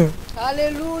higher.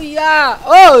 Hallelujah.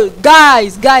 Oh,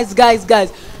 guys.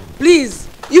 Please.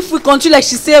 if we continue like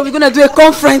she said, we're gonna do a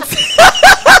conference.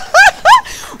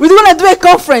 We're gonna do a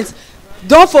conference.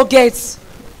 Don't forget,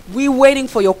 we're waiting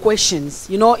for your questions.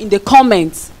 You know, in the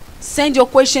comments, send your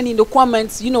question in the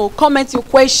comments. You know, comment your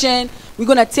question. We're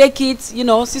gonna take it. You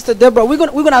know, Sister Deborah, we're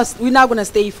not gonna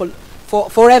stay for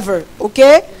forever.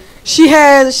 Okay? She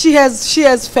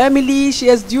has family. She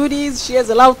has duties. She has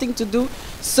a lot of things to do.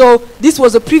 So this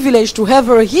was a privilege to have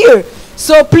her here.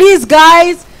 So please,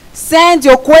 guys, send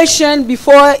your question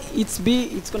before it's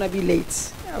gonna be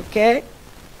late. Okay?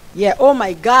 Yeah. Oh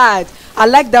my God, I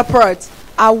like that part.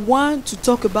 I want to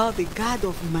talk about the God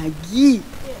of Maggie.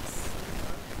 Yes.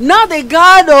 Not the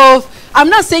God of. I'm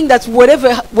not saying that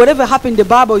whatever happened in the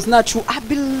Bible is not true. I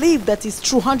believe that it's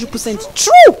true, 100% true. It is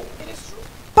true.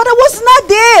 But I was not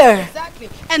there. Exactly.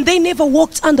 And they never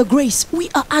walked under grace. We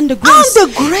are under grace.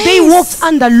 Under grace. They walked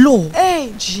under law.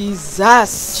 Hey, Jesus.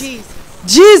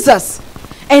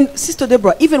 And Sister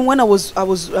Deborah, even when I was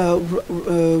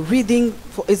reading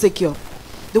for Ezekiel,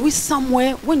 there was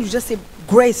somewhere when you just say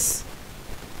grace,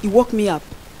 it woke me up.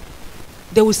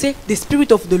 They will say the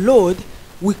Spirit of the Lord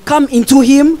will come into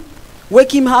him,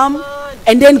 wake him up,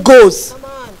 and then goes.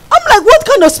 I'm like, what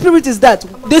kind of spirit is that?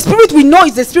 The spirit we know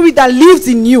is the spirit that lives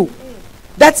in you,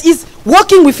 that is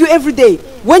working with you every day.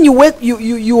 When you wake,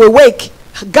 you awake.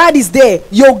 God is there,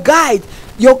 your guide,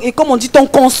 comme on dit, ton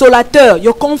consolateur,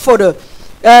 your comforter.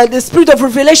 The spirit of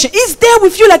revelation is there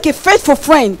with you like a faithful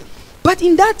friend. But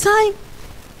in that time,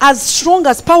 as strong,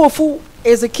 as powerful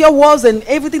Ezekiel was, and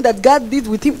everything that God did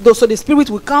with him, so the spirit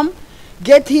will come,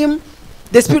 get him.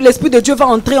 L'esprit de Dieu va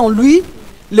entrer en lui,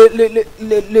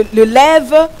 le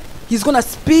lève. He's gonna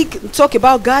speak, talk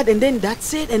about God, and then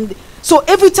that's it. And so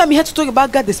every time he had to talk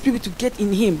about God, the spirit would get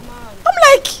in him. I'm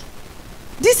like,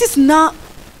 this is not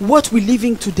what we're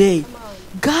living today.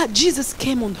 God, Jesus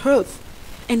came on earth,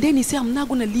 and then he said, I'm not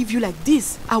gonna leave you like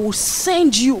this. I will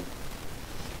send you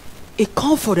a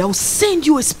comforter. I will send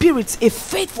you a spirit, a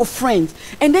faithful friend.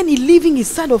 And then he living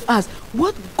inside of us.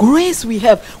 What grace we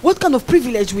have. What kind of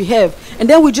privilege we have. And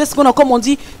then we're just gonna come on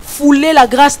dit, fouler la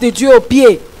grâce de Dieu au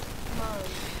pied.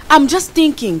 I'm just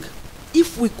thinking,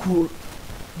 if we could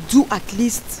do at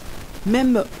least,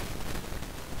 remember,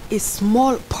 a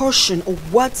small portion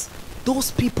of what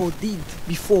those people did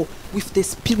before with the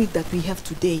spirit that we have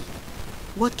today,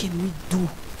 what can we do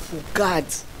for God?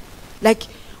 Like,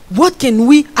 what can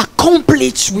we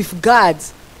accomplish with God?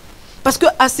 Parce que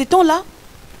à ce temps-là,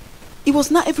 it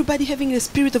was not everybody having the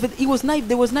spirit of it.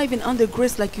 There was not even under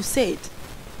grace like you said.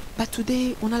 But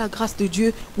today, on a la grâce de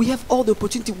Dieu. We have all the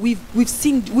opportunity. We've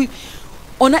seen.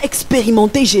 On a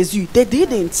expérimenté Jésus. They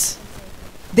didn't.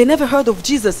 They never heard of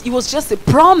Jesus. It was just a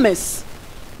promise.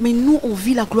 Mais nous, on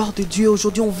vit la gloire de Dieu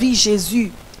aujourd'hui. On vit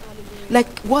Jésus.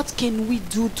 Like, what can we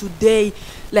do today?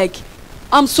 Like,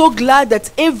 I'm so glad that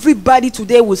everybody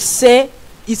today will say,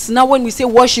 it's now when we say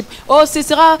worship, oh, ce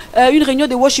sera une réunion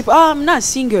de worship. Ah, I'm not a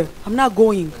singer. I'm not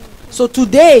going. So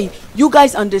today, you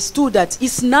guys understood that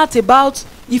it's not about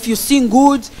if you sing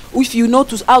good, if you know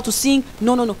how to sing.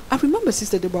 No. I remember,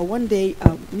 Sister Deborah, one day,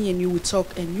 me and you would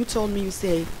talk, and you told me, you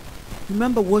say,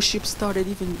 remember worship started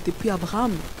even depuis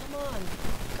Abraham. Come on.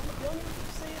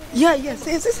 Yeah.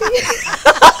 Say.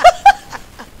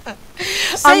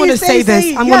 I'm going to say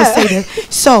this.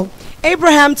 So,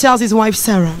 Abraham tells his wife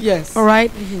Sarah. Yes. All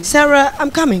right? Mm-hmm. Sarah,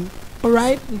 I'm coming. All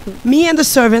right? Mm-hmm. Me and the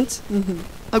servant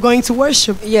are going to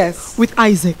worship with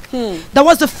Isaac. That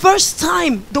was the first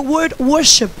time the word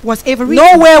worship was ever written.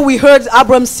 Nowhere we heard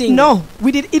Abraham sing. No,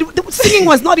 we did. The singing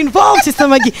was not involved, Sister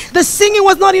Maggie. The singing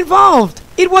was not involved.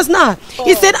 It was not.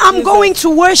 He said, I'm going to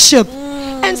worship.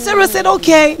 And Sarah said,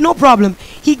 okay, no problem.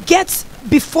 He gets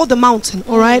before the mountain,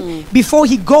 all right? Before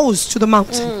he goes to the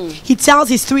mountain, he tells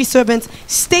his three servants,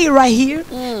 stay right here.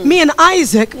 Me and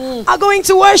Isaac are going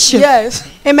to worship. Yes.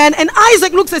 Amen. And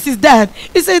Isaac looks at his dad.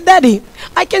 He said, Daddy,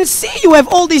 I can see you have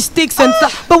all these sticks and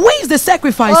stuff, but where is the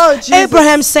sacrifice?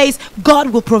 Abraham says,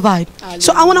 God will provide. Hallelujah.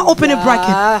 So I want to open a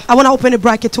bracket. I want to open a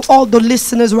bracket to all the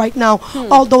listeners right now,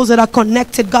 all those that are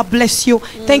connected. God bless you.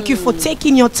 Thank you for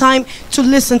taking your time to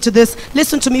listen to this.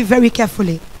 Listen to me very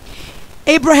carefully.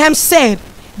 Abraham said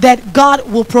that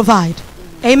God will provide.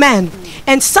 Amen.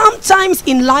 And sometimes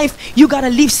in life, you got to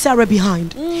leave Sarah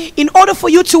behind. In order for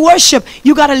you to worship,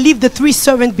 you got to leave the three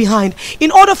servants behind.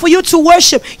 In order for you to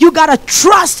worship, you got to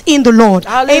trust in the Lord.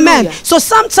 Hallelujah. Amen. So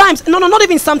sometimes, no, not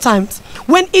even sometimes.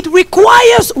 When it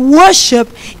requires worship,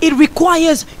 it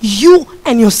requires you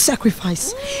and your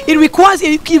sacrifice. It requires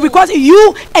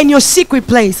you and your secret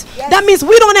place. Yes. That means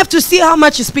we don't have to see how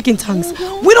much you speak in tongues.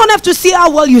 We don't have to see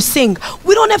how well you sing.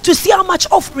 We don't have to see how much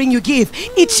offering you give.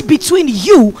 It's between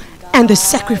you and the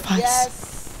sacrifice.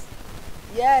 Yes.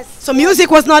 Yes. So music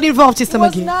was not involved, Sister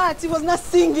Maggie. He was not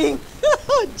singing.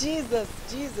 Jesus.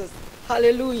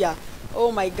 Hallelujah.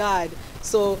 Oh my God.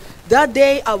 So that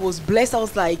day I was blessed. I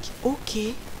was like,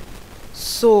 okay.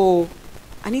 So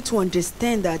I need to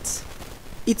understand that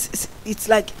it's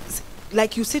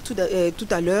like you said tout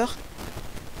à l'heure,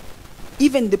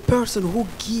 even the person who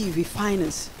give a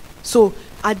finance. So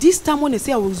at this time when I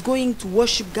say I was going to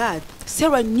worship God,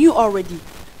 Sarah knew already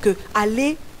que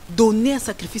aller donner un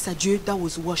sacrifice à Dieu, that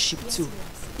was worship too.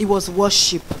 It was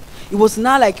worship. It was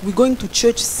not like we're going to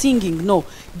church singing. No,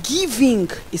 giving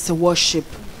is a worship.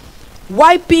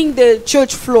 Wiping the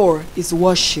church floor is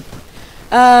worship.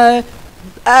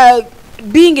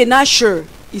 Being an usher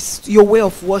is your way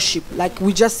of worship. Like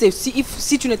we just say,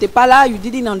 si tu n'étais pas là, you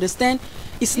didn't understand.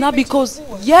 It's not because,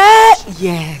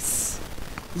 yes.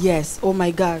 Oh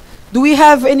my God. Do we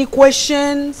have any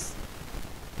questions?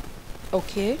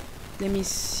 Okay, let me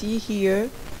see here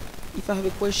if I have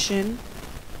a question.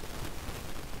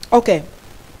 Okay,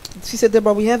 Sister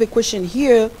Deborah, we have a question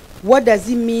here. What does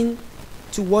it mean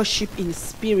to worship in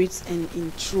spirit and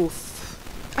in truth?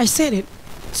 I said it.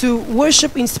 To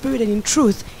worship in spirit and in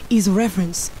truth is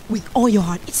reverence with all your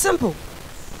heart. It's simple.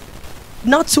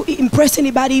 Not to impress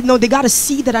anybody. No, they got to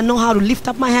see that I know how to lift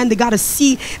up my hand. They got to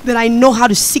see that I know how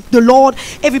to seek the Lord.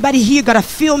 Everybody here got to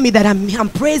feel me that I'm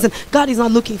praising. God is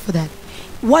not looking for that.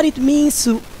 What it means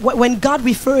to, when God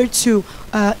referred to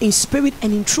in spirit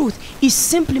and in truth, is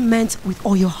simply meant with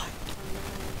all your heart.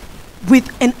 With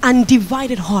an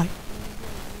undivided heart.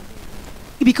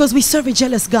 Because we serve a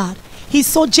jealous God. He's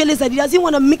so jealous that he doesn't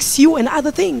want to mix you and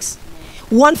other things.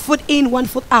 One foot in, one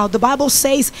foot out. The Bible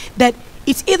says that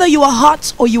it's either you are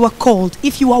hot or you are cold.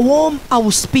 If you are warm, I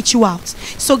will spit you out.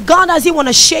 So God doesn't want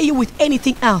to share you with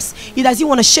anything else. He doesn't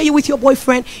want to share you with your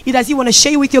boyfriend. He doesn't want to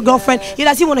share you with your girlfriend. He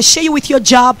doesn't want to share you with your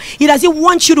job. He doesn't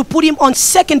want you to put him on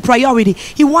second priority.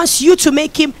 He wants you to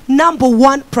make him number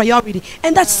one priority.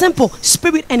 And that's simple.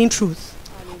 Spirit and in truth.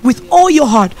 With all your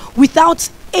heart. Without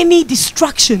any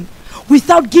distraction.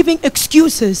 Without giving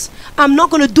excuses. I'm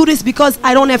not going to do this because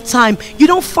I don't have time. You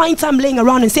don't find time laying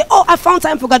around and say, oh, I found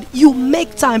time for God. You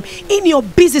make time in your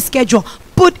busy schedule.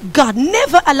 Put God.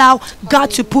 Never allow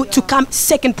God to come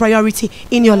second priority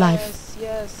in your life.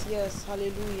 Yes.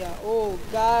 Hallelujah. Oh,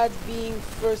 God being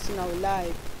first in our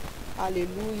life.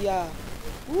 Hallelujah.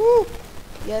 Woo.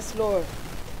 Yes, Lord.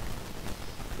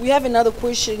 We have another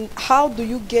question. How do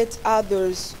you get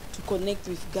others to connect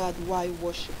with God while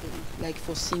worshiping, like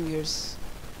for singers?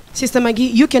 Sister Maggie,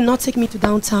 you cannot take me to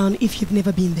downtown if you've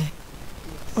never been there.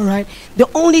 Yes. All right? The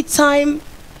only time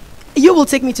you will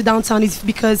take me to downtown is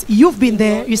because you've been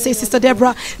there. You say, Sister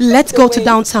Deborah, let's go to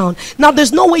downtown. Now,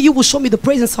 there's no way you will show me the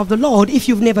presence of the Lord if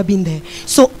you've never been there.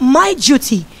 So my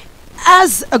duty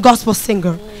as a gospel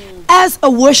singer, as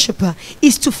a worshiper,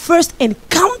 is to first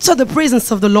encounter the presence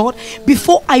of the Lord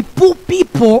before I pull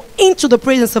people into the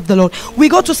presence of the Lord. We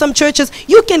go to some churches,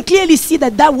 you can clearly see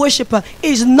that that worshiper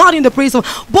is not in the presence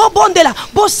of Bo bondela,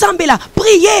 bo sambela,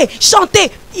 prier, chanter.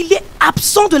 Il est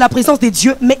absent de la présence de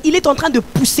Dieu, mais il est en train de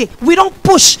pousser. We don't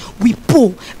push, we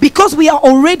pull, because we are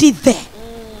already there.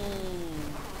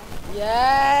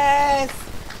 Yes,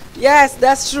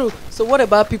 that's true. So what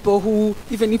about people who,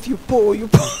 even if you pull, you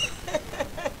pull?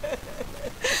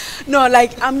 No,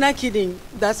 like, I'm not kidding.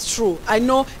 That's true. I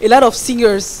know a lot of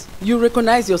singers, you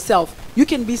recognize yourself. You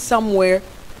can be somewhere.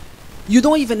 You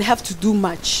don't even have to do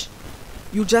much.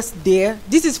 You're just there.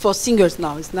 This is for singers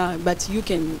now. It's not, but you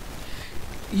can,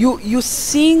 you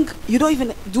sing. You don't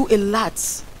even do a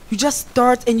lot. You just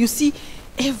start and you see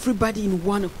everybody in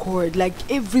one accord. Like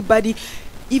everybody,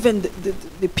 even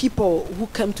the people who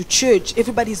come to church,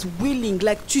 everybody's willing.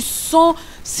 Like, tu sens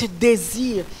ce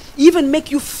désir. Even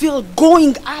make you feel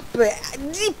going up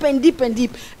deep and deep and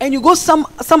deep. And you go some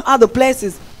other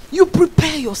places, you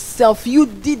prepare yourself. You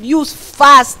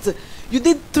fast. You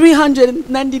did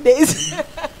 390 days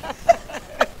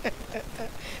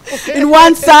in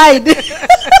one side.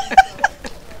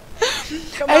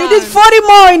 And you did 40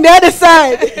 more in the other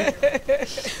side.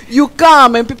 You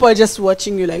come and people are just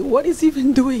watching you like, what is he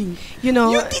even doing? You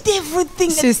know, you did everything.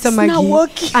 Sister Maggie, not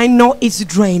working. I know it's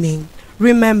draining.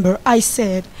 Remember, I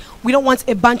said, we don't want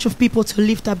a bunch of people to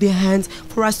lift up their hands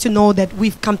for us to know that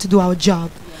we've come to do our job.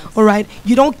 Yes. All right?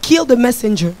 You don't kill the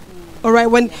messenger. All right?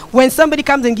 When somebody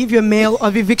comes and give you a mail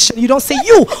of eviction, you don't say,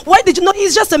 you, why did you not?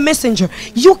 He's just a messenger.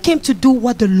 You came to do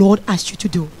what the Lord asked you to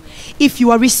do. If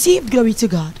you are received, glory to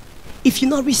God. If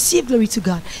you're not received, glory to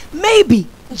God. Maybe,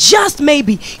 just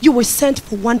maybe, you were sent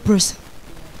for one person.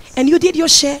 And you did your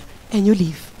share and you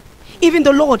leave. Even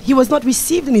the Lord, he was not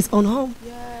received in his own home.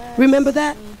 Yes. Remember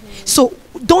that? So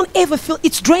don't ever feel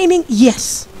it's draining,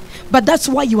 yes. But that's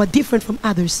why you are different from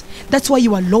others. That's why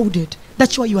you are loaded.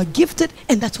 That's why you are gifted,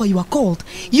 and that's why you are called.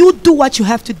 You do what you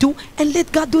have to do and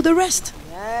let God do the rest.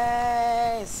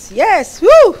 Yes. Yes.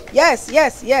 Woo. Yes,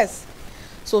 yes, yes.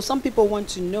 So some people want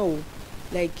to know,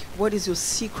 like, what is your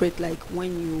secret, like,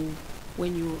 when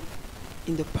you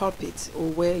in the pulpit, or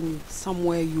when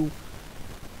somewhere you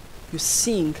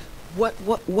sing,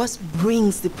 what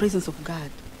brings the presence of God?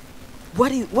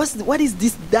 What is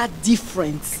this, that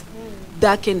difference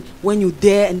that can, when you're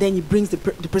there and then it brings the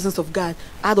presence of God?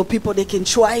 Other people, they can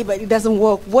try, but it doesn't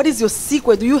work. What is your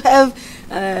secret? Do you have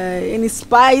any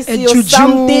spice or juju,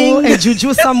 something? a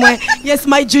juju somewhere? Yes,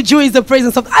 my juju is the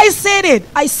presence of. I said it.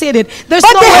 There's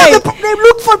But no they way. they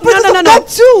look for presence of God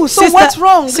too. So Sister, what's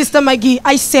wrong? Sister Maggie,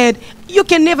 I said you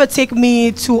can never take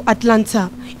me to Atlanta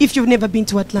if you've never been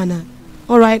to Atlanta.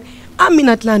 All right, I'm in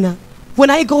Atlanta. When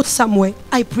I go somewhere,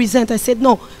 I present. I said,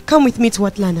 no, come with me to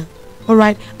Atlanta. All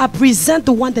right, I present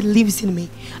the one that lives in me.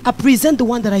 I present the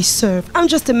one that I serve. I'm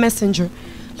just a messenger.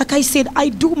 Like I said, I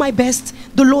do my best.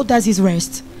 The Lord does his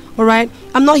rest. All right,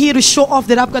 I'm not here to show off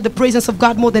that I've got the presence of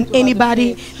God more than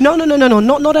anybody. No,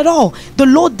 not at all. The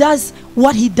Lord does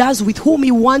what he does with whom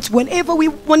he wants, whenever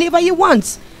he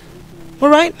wants. All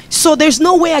right, so there's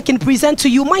no way I can present to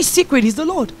you. My secret is the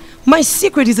Lord. My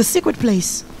secret is a secret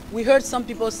place. We heard some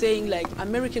people saying, like,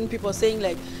 American people saying,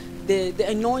 like, the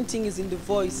anointing is in the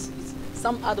voice.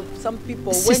 Some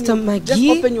people, Sister when you Maggie,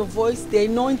 just open your voice, the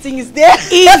anointing is there.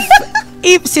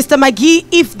 If Sister Maggie,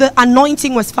 if the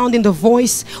anointing was found in the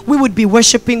voice, we would be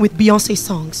worshiping with Beyonce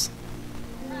songs.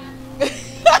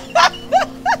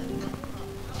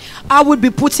 I would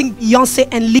be putting Beyonce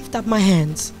and lift up my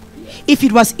hands. If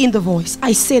it was in the voice,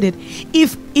 I said it.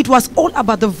 If it was all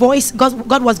about the voice,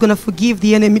 God was going to forgive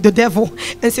the enemy, the devil,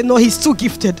 and say, no, he's too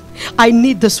gifted. I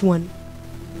need this one.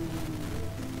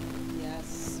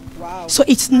 Yes. Wow. So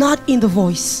it's not in the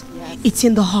voice. Yes. It's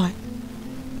in the heart.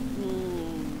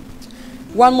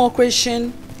 One more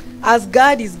question. As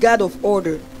God is God of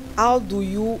order, how do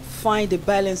you find a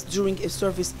balance during a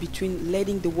service between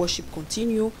letting the worship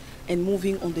continue and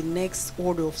moving on the next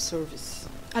order of service?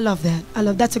 I love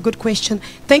that. That's a good question.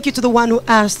 Thank you to the one who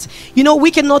asked. You know,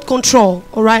 we cannot control,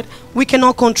 all right? We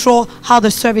cannot control how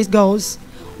the service goes.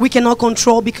 We cannot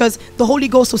control, because the Holy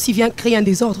Ghost aussi vient créer un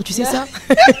désordre. Tu sais ça?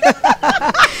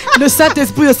 Le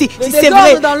Saint-Esprit aussi. Le C'est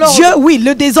vrai. désordre dans l'ordre. Oui,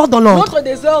 le désordre dans l'ordre. Notre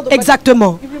désordre.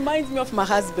 Exactement. It reminds me of my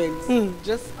husband.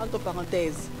 Just entre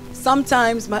parenthèses.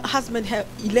 Sometimes my husband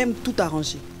il aime tout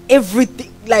arranger.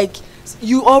 Everything, like,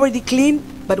 you already clean,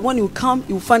 but when you come,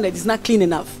 you find that it's not clean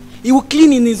enough. He will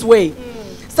clean in his way.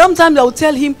 Sometimes I will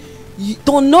tell him,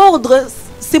 ton ordre,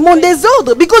 c'est mon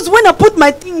désordre. Because when I put my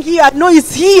thing here, I know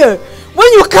it's here.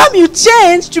 When you come, you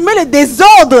change, tu mets le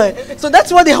désordre. So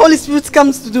that's what the Holy Spirit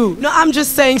comes to do. No, I'm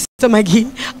just saying, Sister Maggie,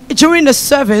 during the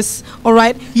service, all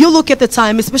right, you look at the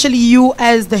time, especially you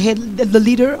as the head, the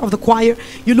leader of the choir,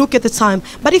 you look at the time.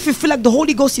 But if you feel like the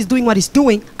Holy Ghost is doing what he's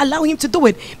doing, allow him to do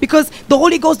it. Because the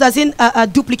Holy Ghost doesn't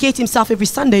duplicate himself every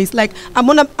Sunday. It's like, I'm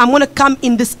gonna come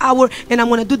in this hour and I'm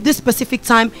gonna do this specific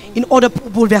time in order to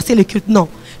bouleverser le culte. No.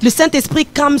 Le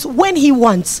Saint-Esprit comes when he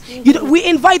wants. We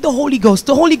invite the Holy Ghost.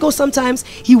 The Holy Ghost, sometimes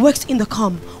he works in the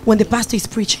calm when the pastor is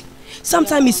preaching.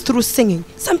 Sometimes it's through singing.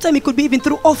 Sometimes it could be even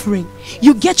through offering.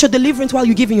 You get your deliverance while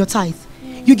you're giving your tithe.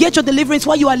 You get your deliverance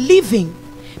while you are living.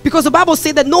 Because the Bible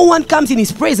says that no one comes in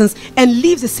his presence and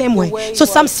lives the same way. So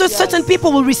certain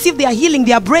people will receive their healing,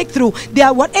 their breakthrough,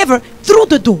 their whatever through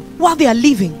the door while they are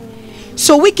living.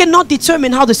 So we cannot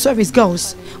determine how the service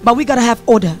goes, but we got to have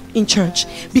order in church,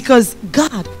 because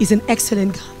God is an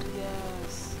excellent God.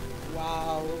 Yes.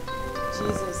 Wow.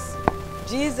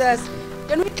 Jesus.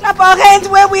 Can we clap our hands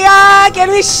where we are?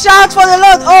 Can we shout for the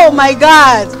Lord? Oh my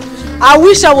God. I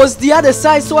wish I was the other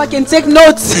side so I can take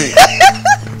notes.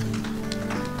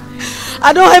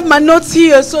 I don't have my notes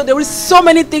here, so there is so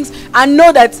many things. I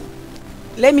know that,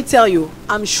 let me tell you,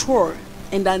 I'm sure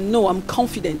and I know, I'm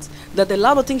confident that a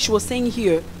lot of things she was saying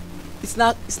here, it's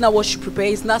not what she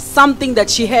prepared. It's not something that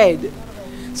she had.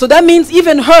 So that means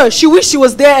even her, she wished she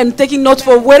was there and taking notes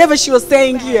for whatever she was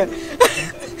saying here.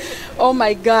 Oh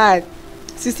my God.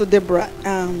 Sister Deborah,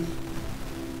 can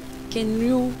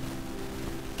you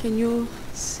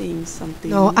sing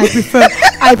something? No,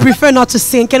 I prefer not to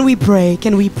sing. Can we pray?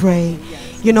 Yes.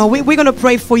 You know, we're going to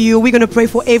pray for you. We're going to pray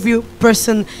for every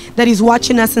person that is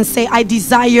watching us and say, I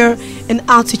desire an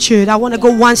altitude. I want to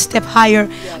go one step higher.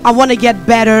 I want to get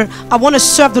better. I want to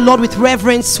serve the Lord with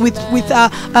reverence, with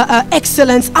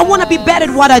excellence. I want to be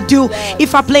better at what I do.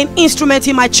 If I play an instrument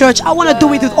in my church, I want to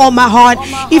do it with all my heart.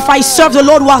 If I serve the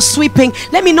Lord while sweeping,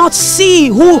 let me not see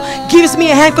who gives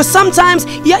me a hand. Because sometimes,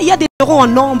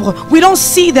 en nombre. We don't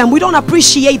see them. We don't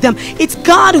appreciate them. It's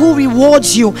God who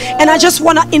rewards you. And I just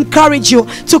want to encourage you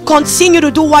to continue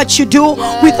to do what you do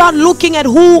without looking at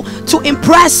who to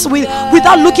impress,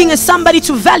 without looking at somebody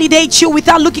to validate you,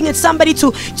 without looking at somebody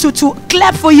to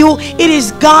clap for you. It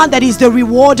is God that is the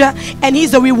rewarder, and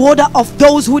He's the rewarder of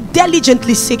those who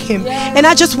diligently seek Him. And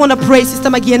I just want to pray, Sister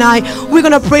Maggie and I, we're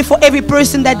going to pray for every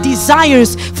person that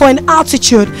desires for an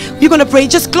altitude. You're going to pray.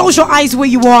 Just close your eyes where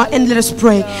you are and let us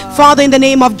pray. Father, in the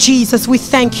name of Jesus, we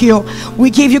thank you. We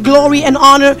give you glory and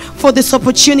honor for this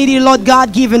opportunity, Lord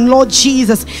God, given, Lord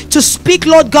Jesus, to speak,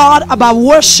 Lord God, about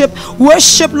worship.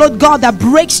 Worship, Lord God, that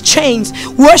breaks chains.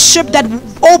 Worship that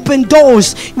opens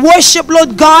doors. Worship,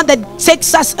 Lord God, that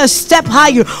takes us a step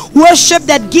higher. Worship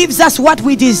that gives us what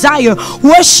we desire.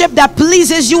 Worship that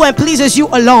pleases you and pleases you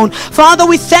alone. Father,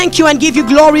 we thank you and give you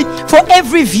glory for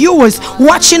every viewers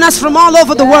watching us from all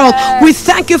over the world. We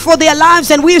thank you for their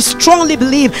lives, and we strongly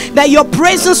believe that your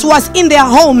presence was in their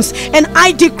homes. And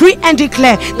I decree and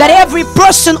declare that every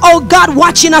person, oh God,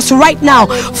 watching us right now,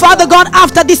 Father God,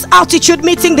 after this altitude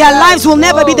meeting, their lives will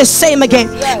never be the same again.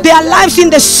 Their lives in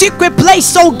the secret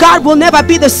place, oh God, will never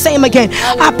be the same again.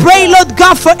 I pray, Lord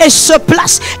God, for a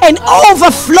surplus, an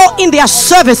overflow in their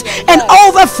service, an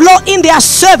overflow in their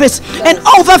service, an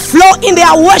overflow in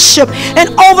their worship, an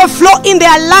overflow in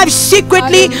their lives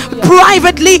secretly,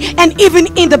 privately, and even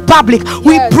in the public.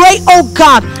 We pray, oh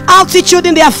God, altitude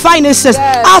in their finances,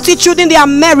 altitude in their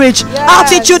marriage,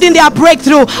 altitude in their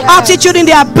breakthrough, altitude in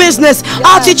their business,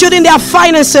 altitude in their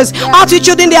finances,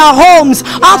 altitude in their homes,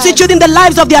 altitude in the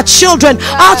lives of their children,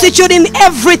 altitude in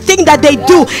everything that they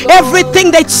do,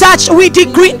 everything they touch. We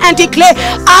decree and declare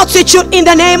altitude in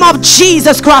the name of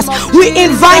Jesus Christ. We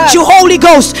invite you, Holy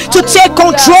Ghost, to take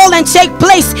control and take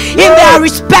place in their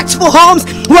respectful homes.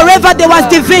 Wherever there was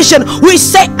division, we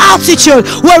say altitude.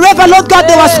 Wherever, Lord God,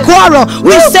 there was quarrel,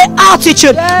 we say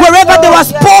altitude. Wherever there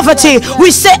was poverty,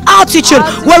 we say altitude.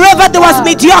 Wherever there was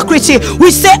mediocrity,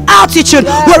 we say altitude.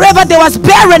 Wherever there was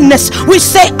barrenness, we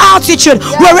say altitude.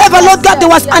 Wherever, Lord God, there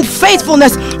was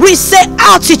unfaithfulness, we say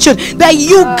altitude. That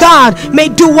you, God, may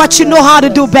do what you know how to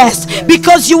do best,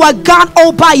 because you are God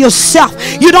all by yourself.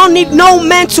 You don't need no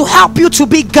man to help you to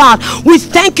be God. We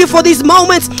thank you for these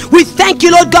moments. We thank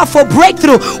you, Lord God, for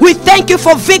breakthrough. We thank you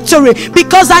for victory,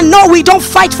 because I know we don't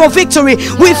fight for victory,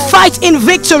 we fight in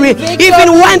victory.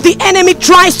 Even when the enemy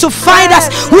tries to fight us,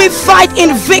 we fight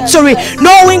in victory,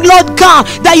 knowing, Lord God,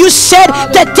 that you said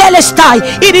the telestai,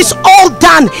 it is all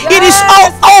done, it is all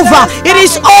over, it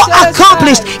is all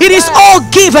accomplished, it is all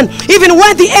given. Even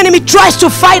when the enemy tries to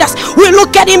fight us, we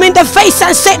look at him in the face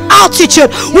and say altitude.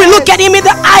 We look at him in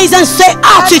the eyes and say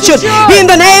altitude. In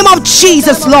the name of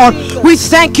Jesus, Lord, we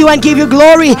thank you and give you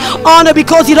glory, honor,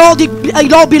 because it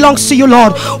all belongs to you,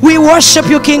 Lord. We worship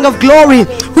you, King of glory.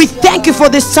 We thank you for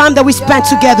this time that we spent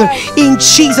together. In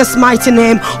Jesus' mighty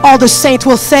name, all the saints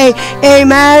will say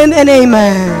amen and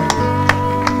amen.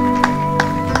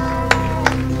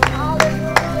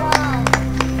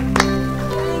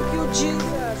 Thank you,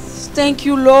 Jesus. Thank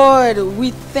you, Lord.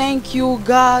 We thank you,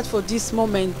 God, for this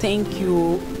moment. Thank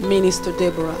you, Minister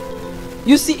Deborah.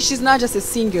 You see, she's not just a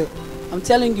singer. I'm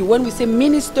telling you, when we say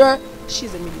minister,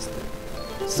 she's a minister.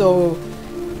 So,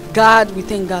 God, we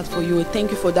thank God for you.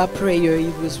 Thank you for that prayer.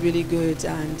 It was really good.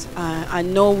 And I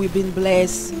know we've been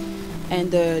blessed.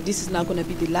 And this is not going to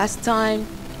be the last time.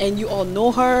 And you all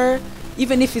know her.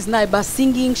 Even if it's not about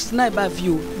singing, she's not about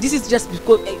view. This is just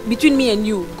because, between me and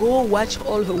you. Go watch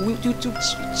all her YouTube,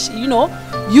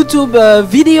 YouTube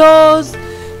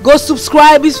videos. Go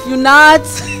subscribe if you're not.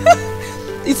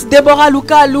 It's Deborah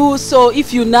Lukalu. So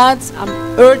if you're not, I'm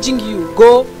urging you,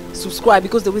 go subscribe,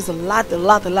 because there is a lot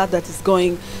that is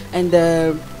going. And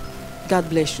God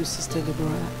bless you, Sister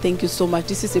Deborah. Thank you so much.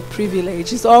 This is a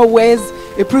privilege. It's always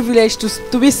a privilege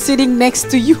to be sitting next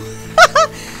to you.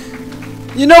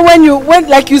 You know, when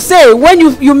like you say, when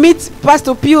you meet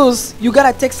Pastor Pius, you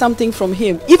gotta take something from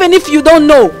him. Even if you don't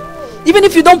know, even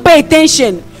if you don't pay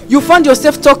attention, you find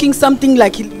yourself talking something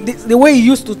like the way he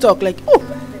used to talk. Like, oh,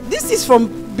 this is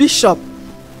from Bishop.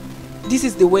 This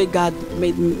is the way God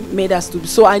made us to be.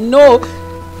 So I know,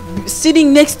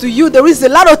 sitting next to you, there is a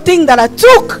lot of things that I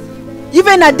took.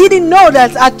 Even I didn't know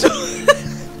that I took.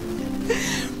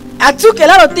 I took a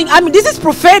lot of things. I mean, this is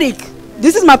prophetic.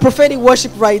 This is my prophetic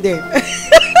worship right there.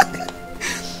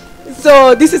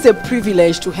 So this is a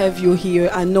privilege to have you here.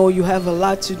 I know you have a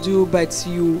lot to do, but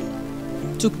you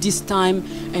took this time,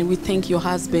 and we thank your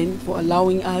husband for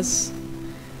allowing us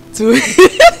to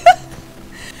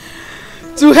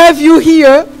to have you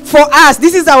here for us.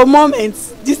 This is our moment.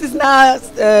 This is not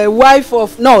wife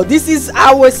of, no, this is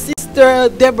our sister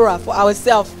Deborah for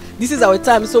ourselves. this is our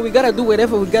time, so we gotta do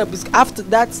whatever we gotta. After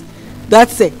that,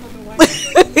 that's it.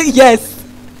 Yes.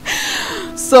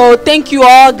 So thank you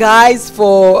all, guys,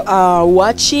 for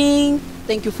watching.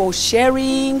 Thank you for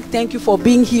sharing. Thank you for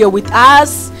being here with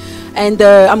us. And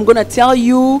I'm gonna tell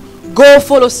you, go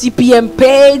follow CPM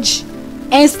page,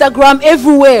 Instagram,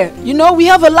 everywhere. You know, we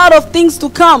have a lot of things to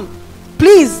come.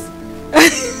 Please.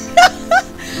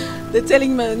 They're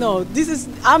telling me no. This is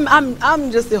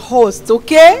I'm just a host,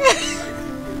 okay?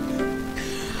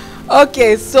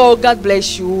 Okay, so God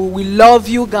bless you. We love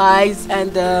you guys,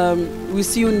 and we'll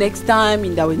see you next time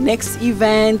in our next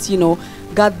event. You know,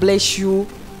 God bless you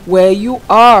where you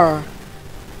are.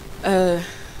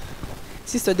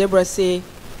 Sister Deborah say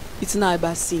it's not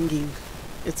about singing.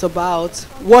 It's about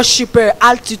worshiper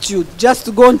altitude. Just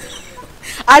to go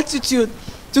altitude.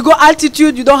 To go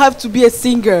altitude, you don't have to be a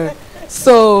singer.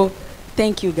 So,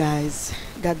 thank you guys.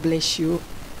 God bless you.